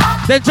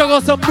 Then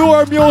juggle some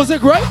newer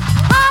music, right?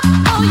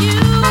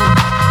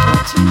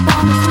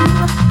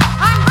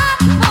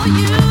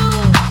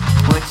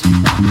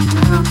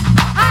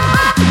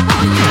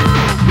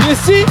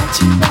 see,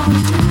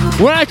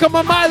 when I come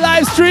on my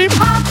live stream,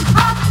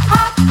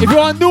 if you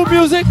want new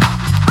music,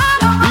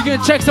 you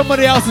can check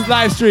somebody else's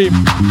live stream.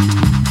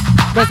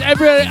 Because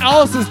everybody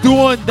else is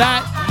doing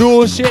that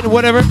dual shit and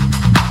whatever.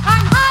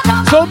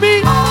 So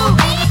me,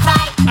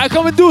 I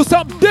come and do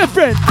something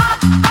different.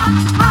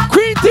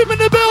 Cream team in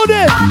the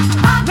building.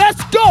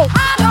 Let's go.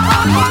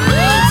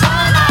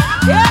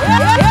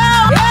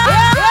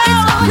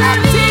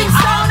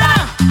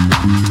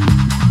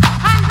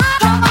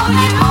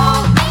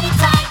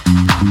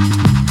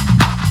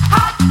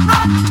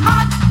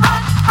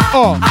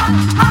 Oh.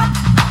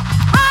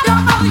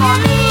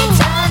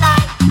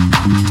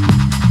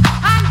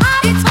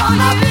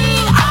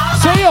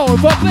 So yo,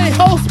 if I play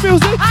house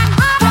music,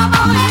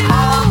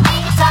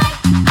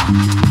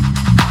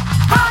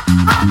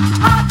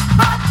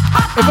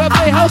 if I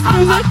play house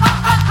music,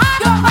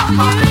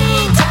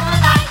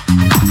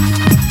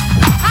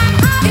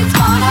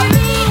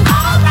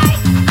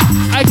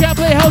 I can't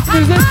play house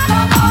music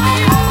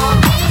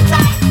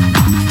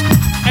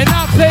and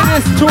not play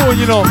this tune,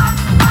 you know.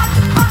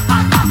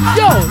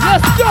 Yo,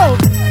 let's go.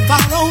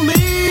 Follow me.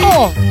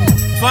 Oh.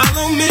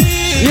 Follow me.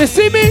 You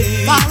see me?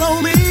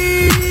 Follow me.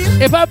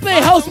 If I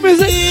play house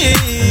music,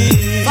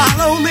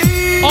 follow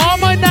me. All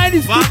my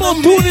 90s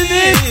people tuning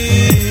in.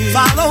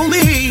 Follow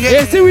me.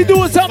 Yeah, see, we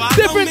doing something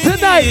different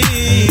tonight.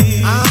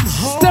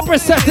 Stepper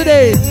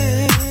Satdaze.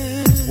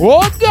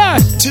 Oh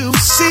gosh. To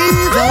see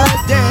the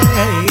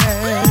day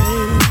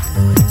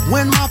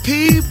when my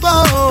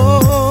people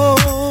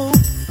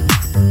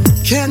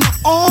can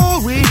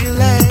all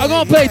relate. I'm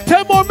gonna play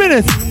 10 more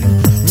minutes.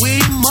 We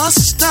must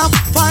stop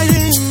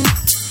fighting.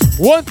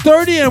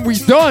 1:30 and we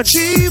done.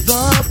 Achieve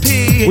the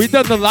peace. We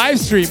done the live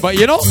stream, but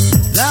you know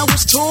that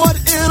was taught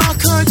in our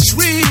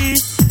country.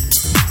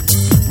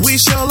 We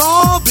shall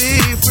all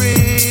be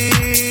free.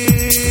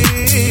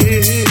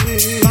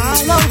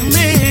 Follow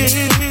me.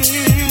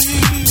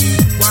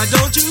 Why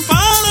don't you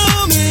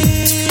follow me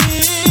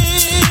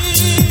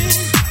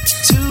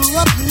to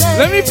a place?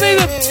 Let me play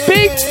the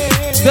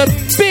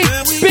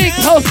big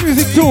house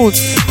music tunes.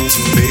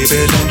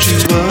 Baby, don't you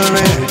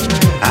worry.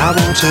 I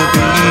want to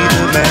be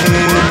the man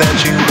that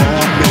you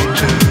want me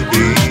to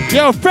be.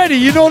 Yo, Freddie,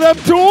 you know them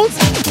tunes?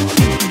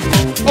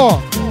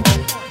 Oh.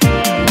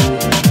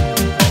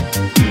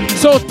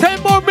 So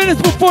 10 more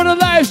minutes before the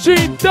live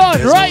stream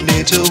done, right? No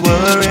need to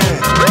worry.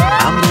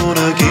 I'm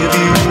gonna give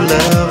you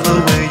love the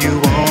way you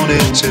want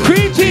it to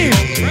Cream team.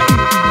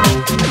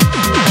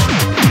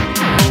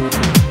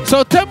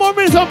 So 10 more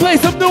minutes, I'll play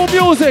some new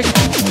music.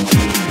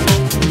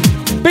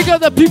 Big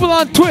up the people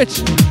on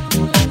Twitch,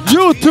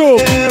 YouTube,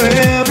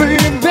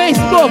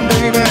 Facebook.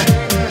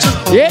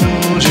 Yeah.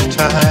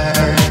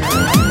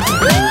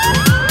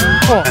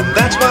 Oh. And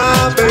that's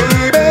why,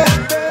 baby,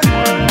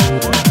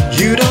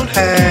 you don't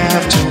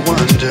have to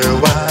wonder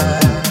why.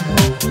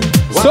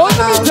 So I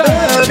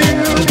love you.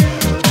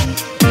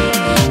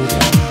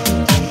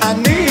 I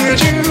need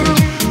you.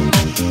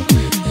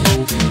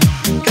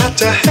 Got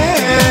to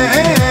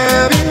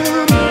have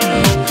you.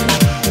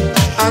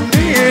 I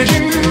need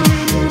you.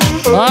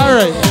 All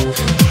right.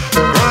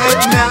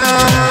 Right now.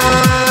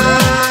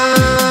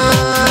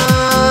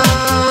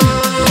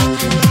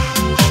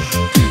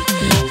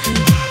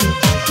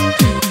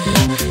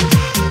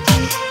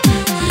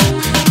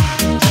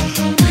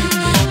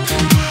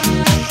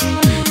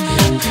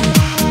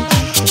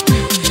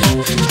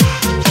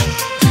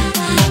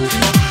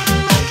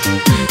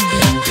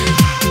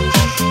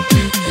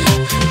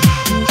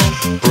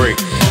 Break.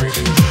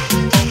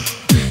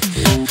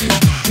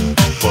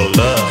 For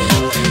love.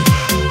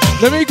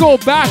 Let me go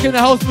back in the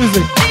house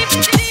music.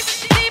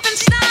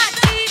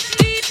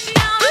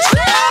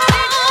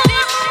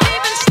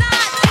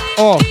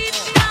 Oh.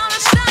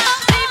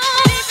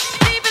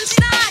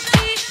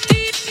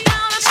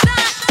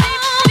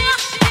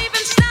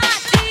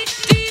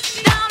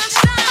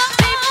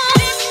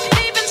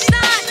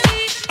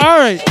 All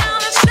right.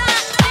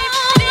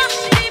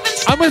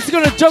 I'm just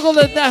gonna juggle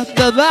the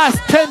last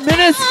 10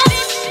 minutes.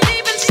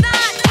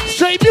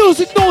 Straight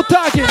music, no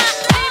talking.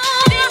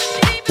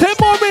 10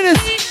 more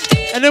minutes,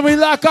 and then we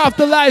lock off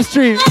the live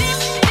stream.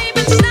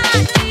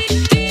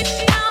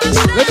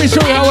 Let me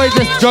show you how I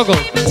just juggle.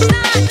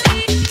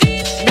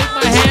 Make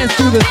my hands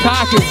do the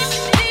talking.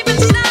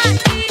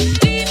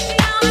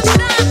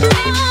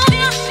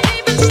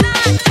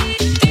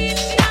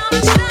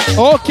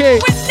 Okay.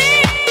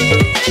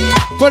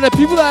 For the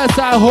people that's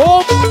at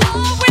home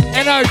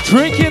and are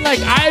drinking like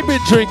I've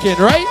been drinking,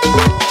 right?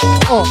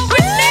 Oh.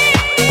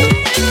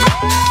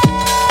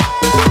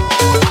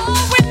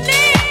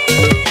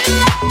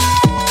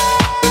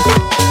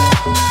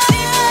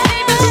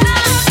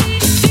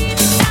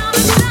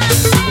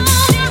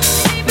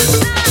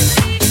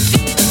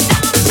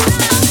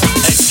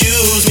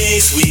 Excuse me,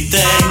 sweet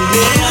thing,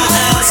 may I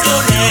ask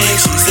your name?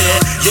 She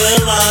said,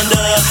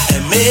 Yolanda,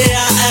 and may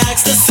I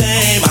ask the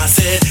same? I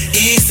said,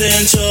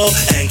 Essential,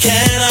 and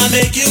can I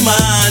make you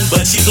mine?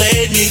 But she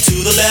played me to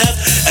the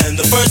left, and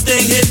the first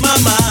thing hit my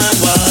mind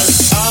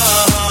was,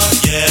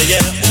 yeah, yeah,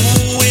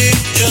 ooh-wee,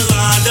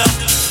 Yolanda,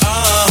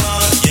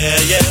 yeah,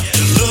 yeah,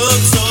 you look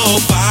so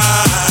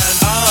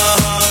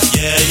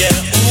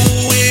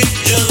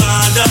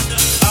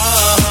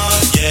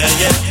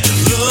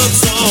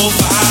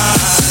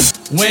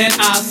When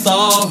I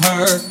saw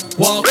her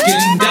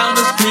walking down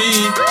the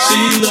street,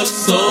 she looked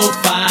so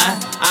fine,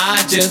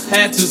 I just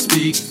had to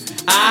speak.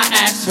 I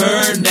asked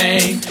her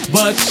name,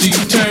 but she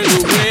turned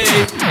away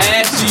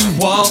as she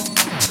walked.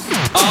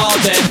 All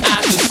that I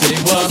could say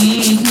was,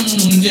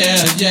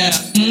 yeah, yeah,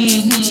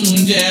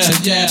 yeah,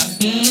 yeah,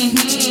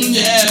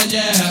 yeah,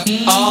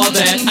 yeah. All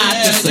that I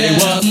could say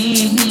was,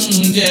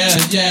 yeah,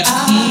 yeah,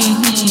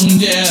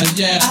 yeah,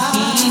 yeah,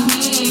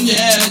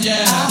 yeah,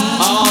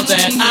 yeah. All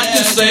that I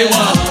could say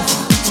was.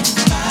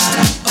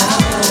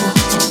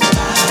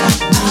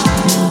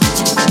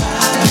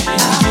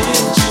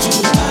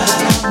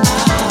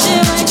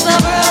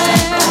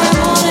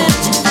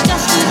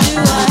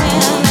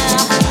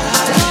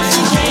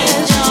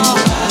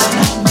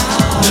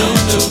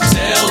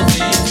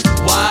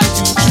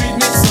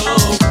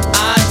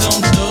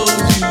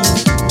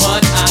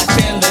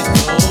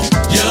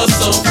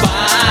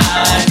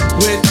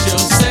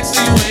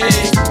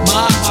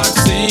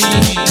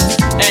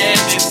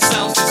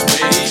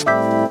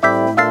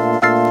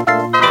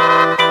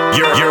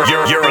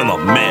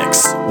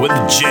 With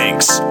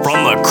Jinx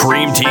from the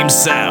Cream Team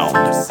Sound.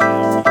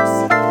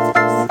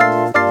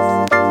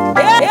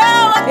 Yeah,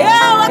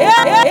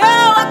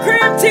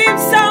 Cream Team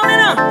Sound,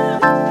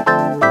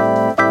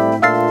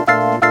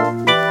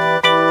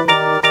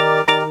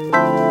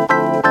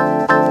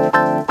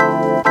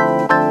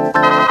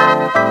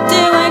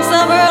 She wakes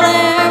up early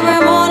every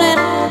morning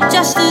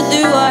just to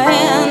do her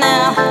hair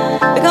now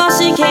because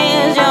she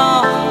cares,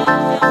 y'all.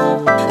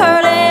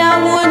 Her day I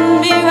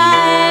wouldn't be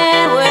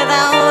right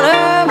without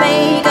her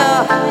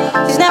makeup.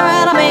 She's never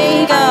had a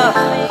makeup.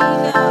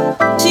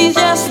 She's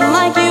just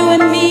like you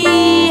and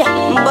me,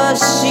 but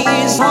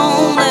she's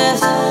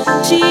homeless.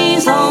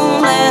 She's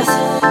homeless.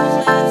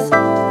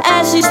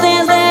 As she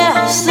stands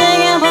there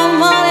singing for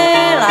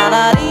money, la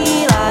da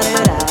dee la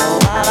dee da,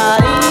 la da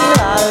dee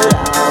la dee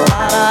da,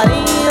 la da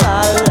dee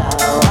la dee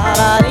da, la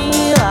da dee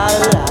la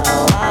dee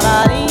da, la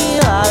da dee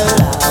la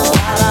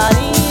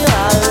dee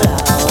da,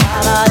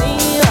 la da dee la dee da, la da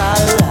dee la dee da,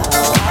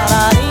 la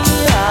da dee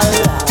la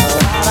dee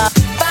da.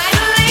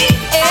 Finally,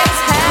 it's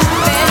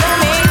happened to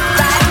me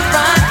right in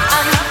front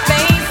of my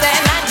face,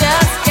 and I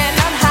just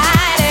cannot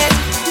hide it.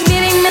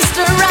 Meeting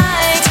Mr.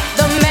 Right,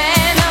 the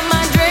man of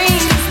my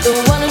dreams, the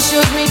one who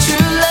shows me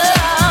true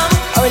love,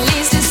 or at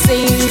least it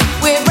seems.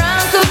 With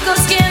brown cocoa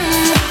skin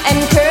and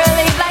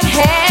curly black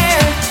hair,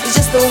 it's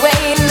just the way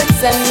he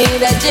looks at me,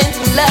 that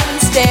gentle loving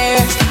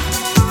stare.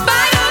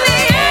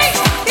 Finally,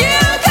 you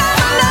come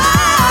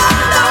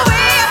along. The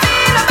way I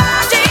feel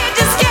about you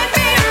just can't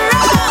be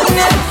wrong.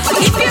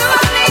 If you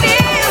only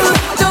knew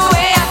the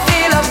way I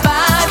feel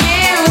about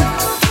you,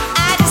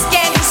 I just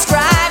can't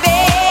describe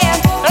it.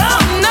 Oh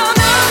no,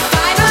 no.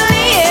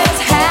 Finally,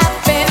 it's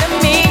happened to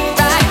me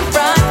right in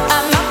front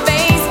of my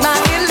face. My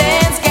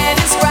feelings can't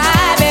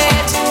describe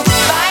it.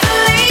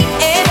 Finally,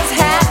 it's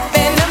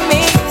happened to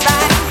me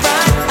right in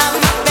front of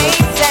my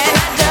face, and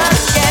I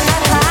just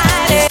cannot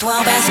hide it.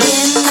 12 past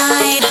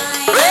midnight,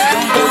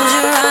 don't close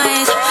your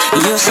eyes.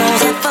 Your soul's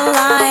set for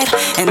light,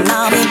 and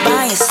I'll be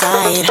by your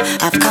side.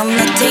 I've come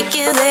to take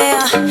you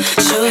there,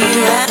 show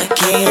you how to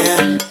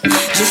care.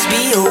 Just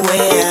be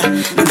aware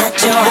that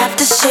you'll have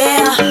to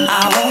share.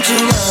 I want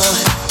your love,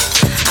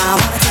 I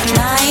want it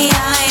tonight.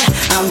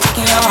 I'm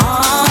taking your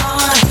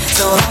heart,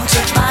 so don't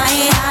you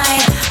fight.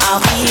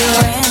 I'll be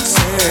your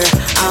answer,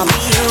 I'll be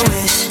your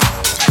wish,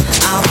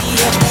 I'll be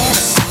your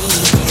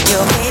fantasy,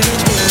 your baby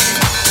bitch.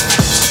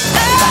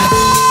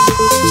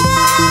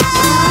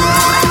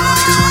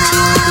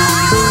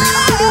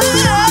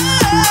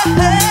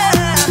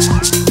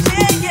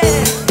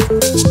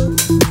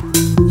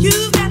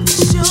 You've got to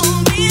show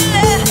me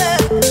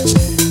love.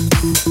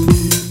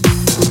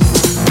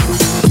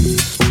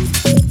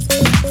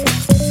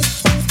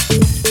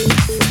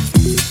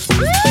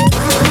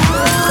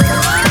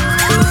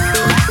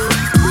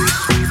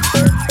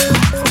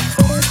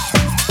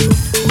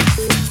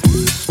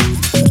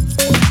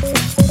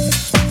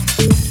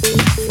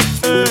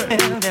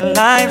 Their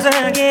lives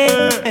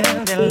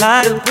again, their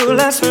lives pull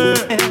us,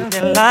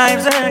 their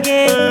lives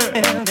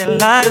again, their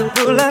lives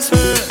pull us,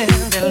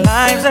 their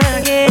lives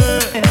again,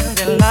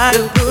 their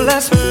lives pull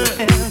us,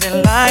 their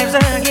lives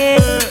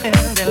again,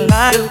 their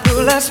lives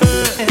pull us,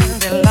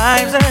 their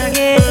lives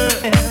again,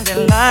 their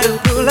lives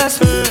pull us,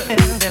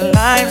 their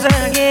lives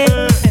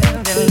again,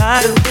 their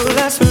lives pull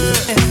us,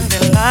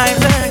 their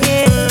lives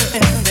again,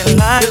 their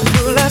lives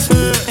pull us,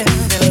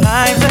 their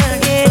lives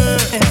again,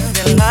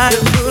 their lives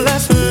pull us,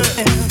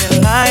 their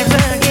lives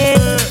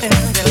again,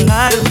 their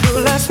lives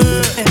pull us,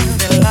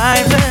 their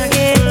lives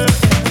again,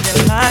 their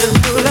lives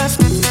pull us.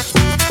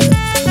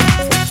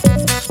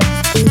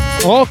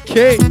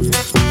 Okay.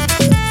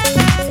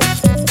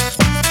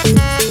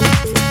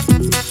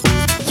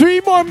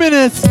 3 more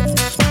minutes,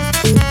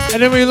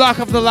 and then we lock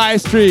up the live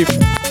stream.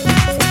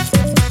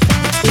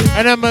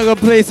 And then we're gonna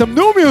play some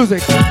new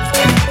music.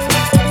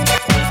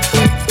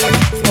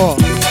 Oh.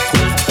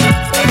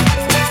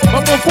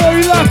 But before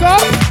we lock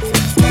up,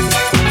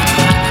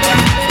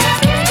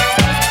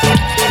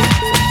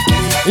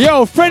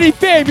 yo, Freddie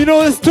Fame, you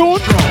know this tune?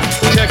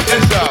 Check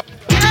this out.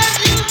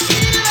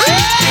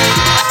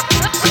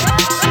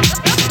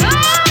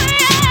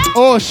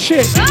 Oh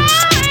shit.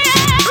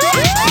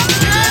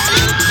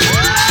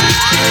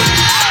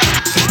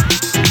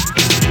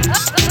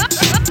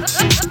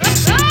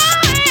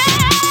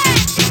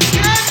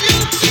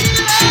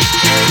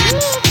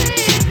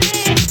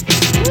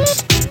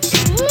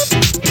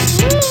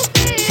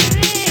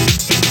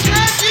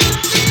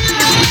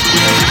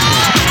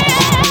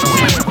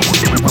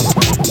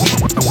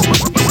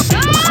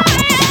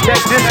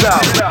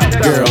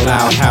 Girl,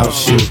 I'll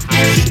house you.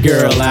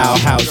 Girl, I'll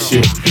house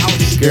you.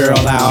 Girl,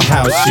 I'll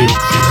house you.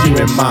 You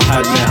in my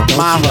hut now,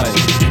 my hut.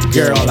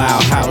 Girl,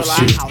 I'll house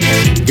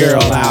you.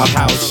 Girl, I'll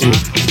house you.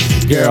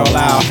 Girl,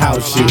 I'll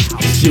house you.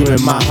 You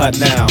in my hut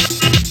now.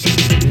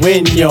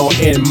 When you're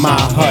in my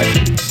hut,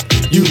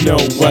 you know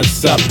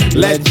what's up.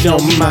 Let your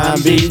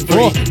mind be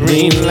free.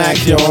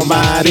 Relax your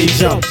body.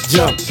 Jump,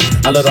 jump.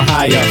 A little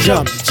higher,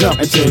 jump,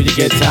 jump until you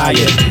get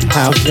tired.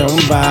 House your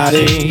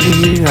body,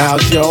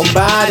 house your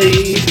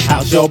body,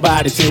 house your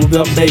body to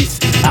the bass.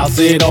 House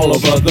it all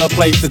over the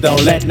place, so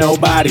don't let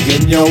nobody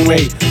get in your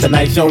way.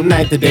 Tonight's your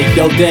night, today's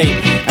your day.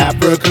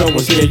 Africa will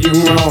steer you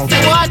wrong.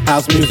 Say what?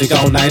 House music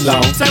all night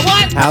long. Say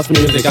what? House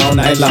music all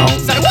night long.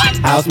 Say what?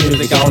 House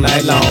music all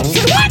night long.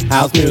 Say what?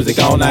 House music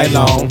all night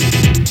long.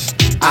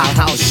 I'll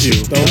house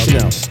you, don't you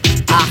know?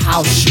 I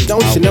house you,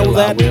 don't you know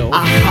that?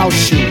 I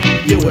house you,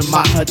 you in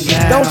my hut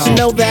now. Don't you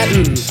know that?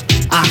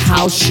 I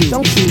house you,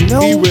 don't you know?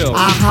 He will.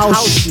 I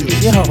house you,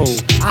 yo.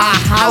 I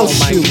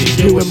house you,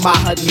 you in my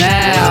hut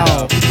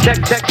now.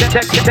 Check this out.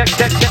 Check this out.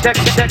 Check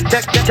this out.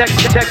 Check this out.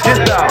 Check this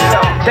out.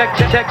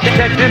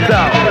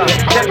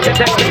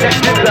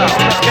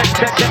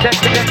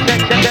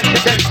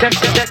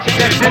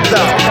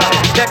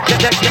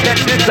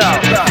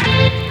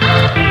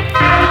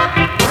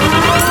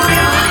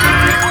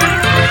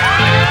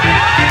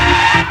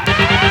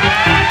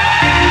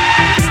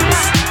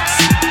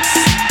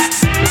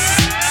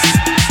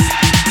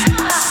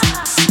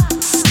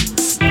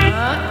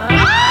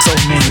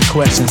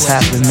 Questions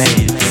have been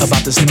made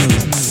about this new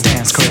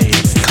dance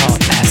craze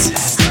called acid.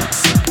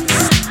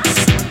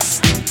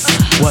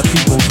 What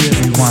people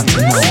really want to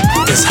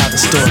know is how the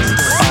story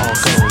all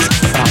goes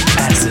about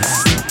acid.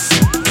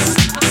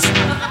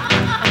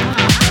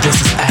 This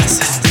is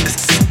acid.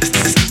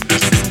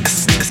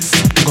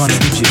 I'm gonna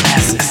give you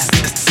acid.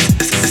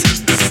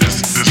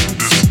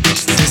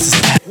 This is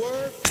acid.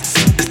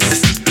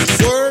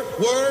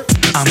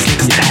 I'm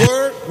giving you acid.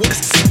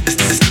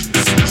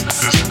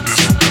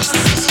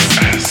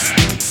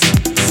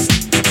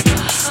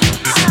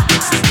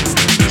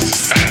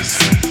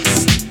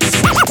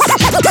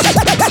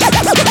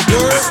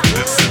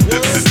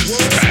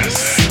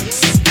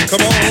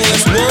 Come on,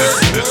 let's work.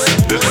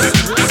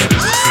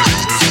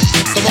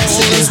 Come on,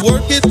 let's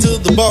work it to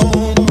the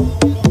bone.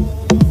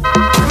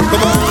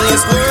 Come on,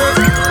 let's work.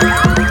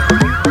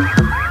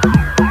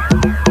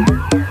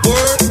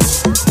 Work.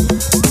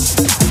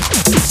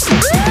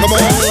 Come on,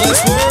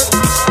 let's work.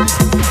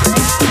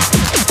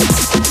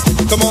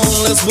 Come on,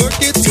 let's work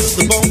it to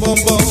the bone,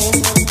 bone, bone.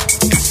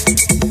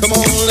 Come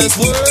on, let's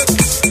work.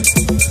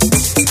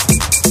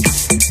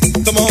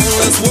 Come on,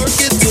 let's work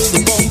it to the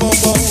bone, bone,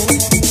 bone.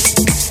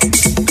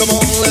 Come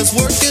on, let's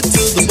work it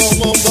to the bone,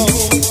 bone,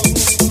 bone.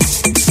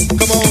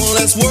 Come on,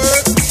 let's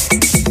work.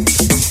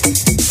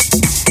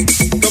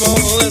 Come on,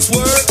 let's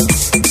work.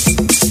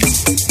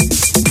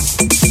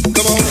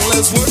 Come on,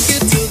 let's work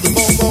it to the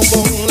bone, bone,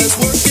 bone. Let's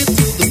work it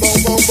to the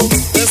bone, bone, bone.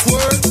 Let's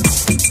work.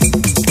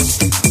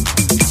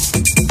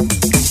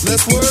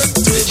 Let's work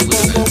to the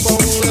bone, bone,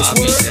 bone. Let's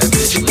work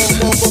to the bone,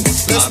 bone,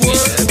 bone. Let's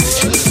work.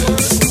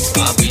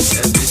 I'll beat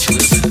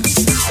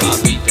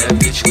that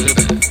bitch with a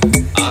bat.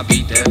 I'll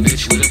beat that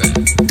bitch with a bat.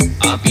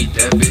 I'll beat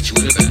that bitch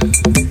with a bat.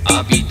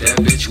 I'll beat that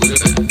bitch with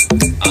a bat.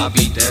 I'll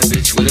beat that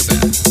bitch with a bat. I'll beat that bitch with a bat. I'll beat that bitch with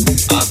a bat.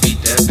 I'll beat that bitch with a bat. I'll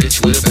beat that bitch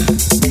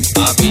with a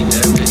bat. I'll beat that bitch with a bat.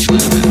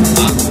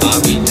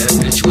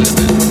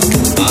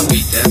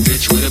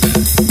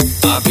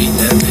 I'll beat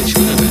that bitch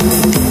with a bat.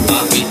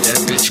 I'll beat that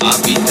bitch.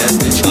 I'll beat that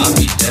bitch. I'll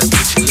beat that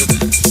bitch with a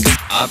bat.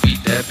 I'll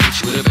beat that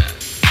bitch with a bat.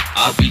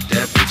 I'll beat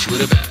that bitch with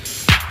a bat.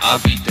 I'll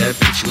beat that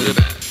bitch with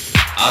a bat.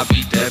 I'll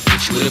beat that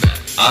bitch with a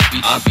bat.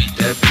 I'll beat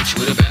that bitch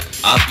with a bat.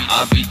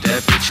 I'll beat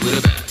that bitch with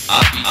a bat.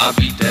 I'll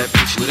beat that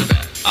bitch with a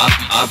bat.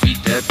 I'll beat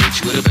that bitch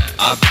with a bat.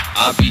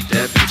 I'll beat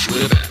that bitch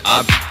with a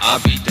bat. I'll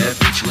beat that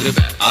bitch with a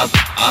bat.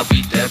 I'll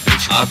beat that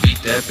bitch. I'll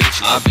beat that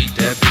bitch. I'll beat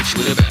that bitch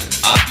with a bat.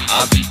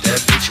 I'll beat that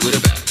bitch with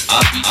a bat.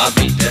 I'll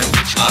beat that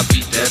bitch. I'll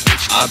beat that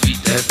bitch. I'll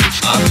beat that bitch.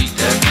 I'll beat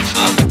that bitch.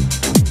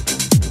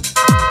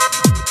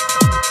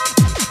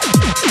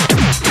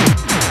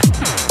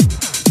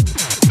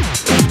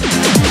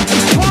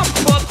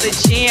 The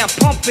jam,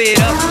 pump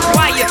it up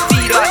while your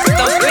feet are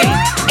stumping.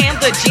 And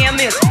the jam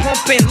is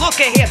pumping. Look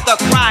ahead, the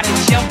crowd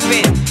is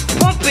jumping.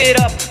 Pump it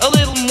up a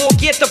little more,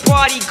 get the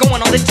party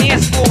going on the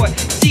dance floor.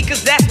 See,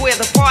 cause that's where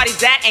the party's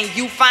at, and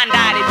you find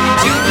out if you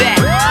do that.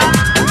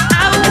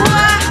 I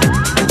want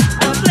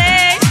a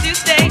place to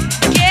stay.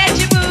 Get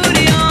your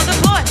booty on the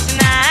floor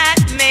tonight.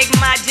 Make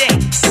my day.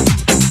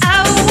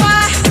 I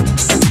want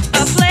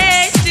a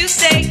place to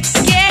stay.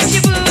 Get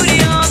your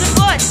booty on the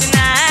floor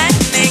tonight.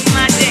 Make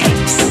my day.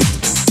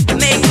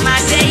 Make my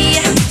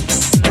day.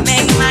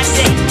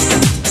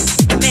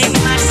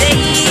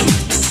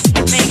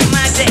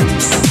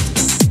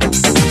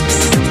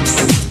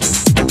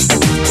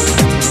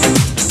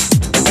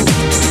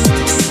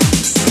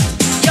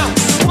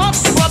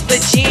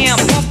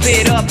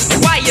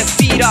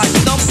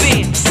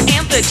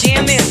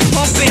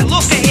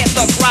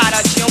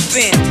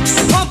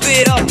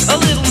 it up a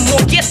little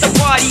more. Get the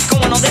party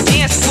going on the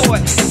dance floor.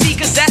 See,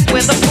 cause that's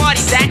where the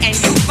party's at, and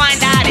you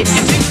find out if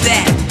you do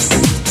that.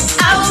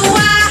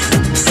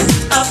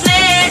 A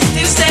place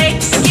to stay.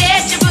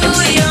 Get your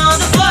booty on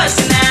the floor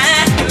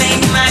tonight.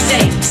 Make my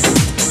day.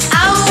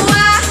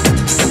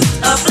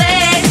 A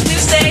place to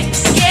stay.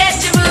 Get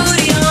your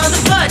booty on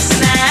the floor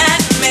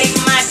tonight. Make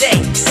my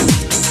day.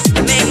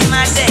 Make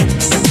my day.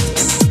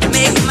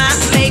 Make my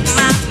day.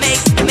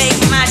 Make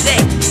my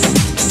day.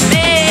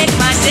 Make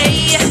my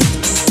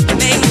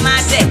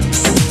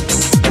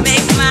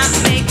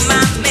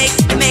day.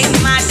 Make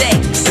my day.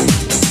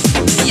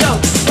 Yo,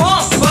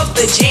 pump up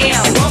the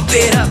jam, pump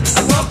it up,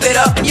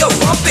 yo,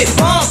 pump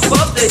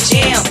up the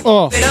jam,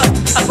 pump it up,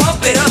 I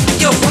pump it up,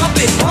 yo, pump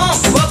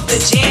up the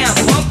jam,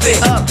 pump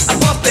it up, I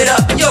pump it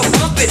up, yo,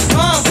 pump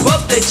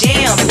up the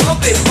jam,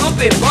 pump it,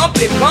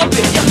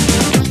 yo.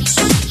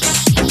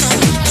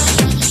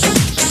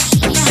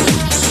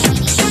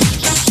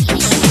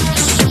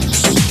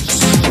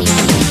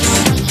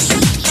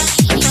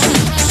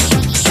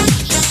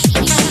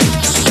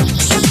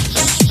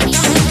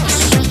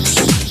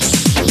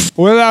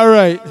 Well, all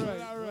right.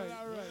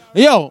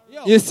 Yo,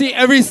 you see,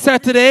 every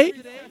Saturday,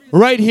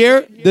 right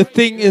here, the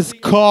thing is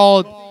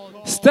called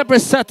Stepper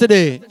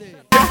Saturday.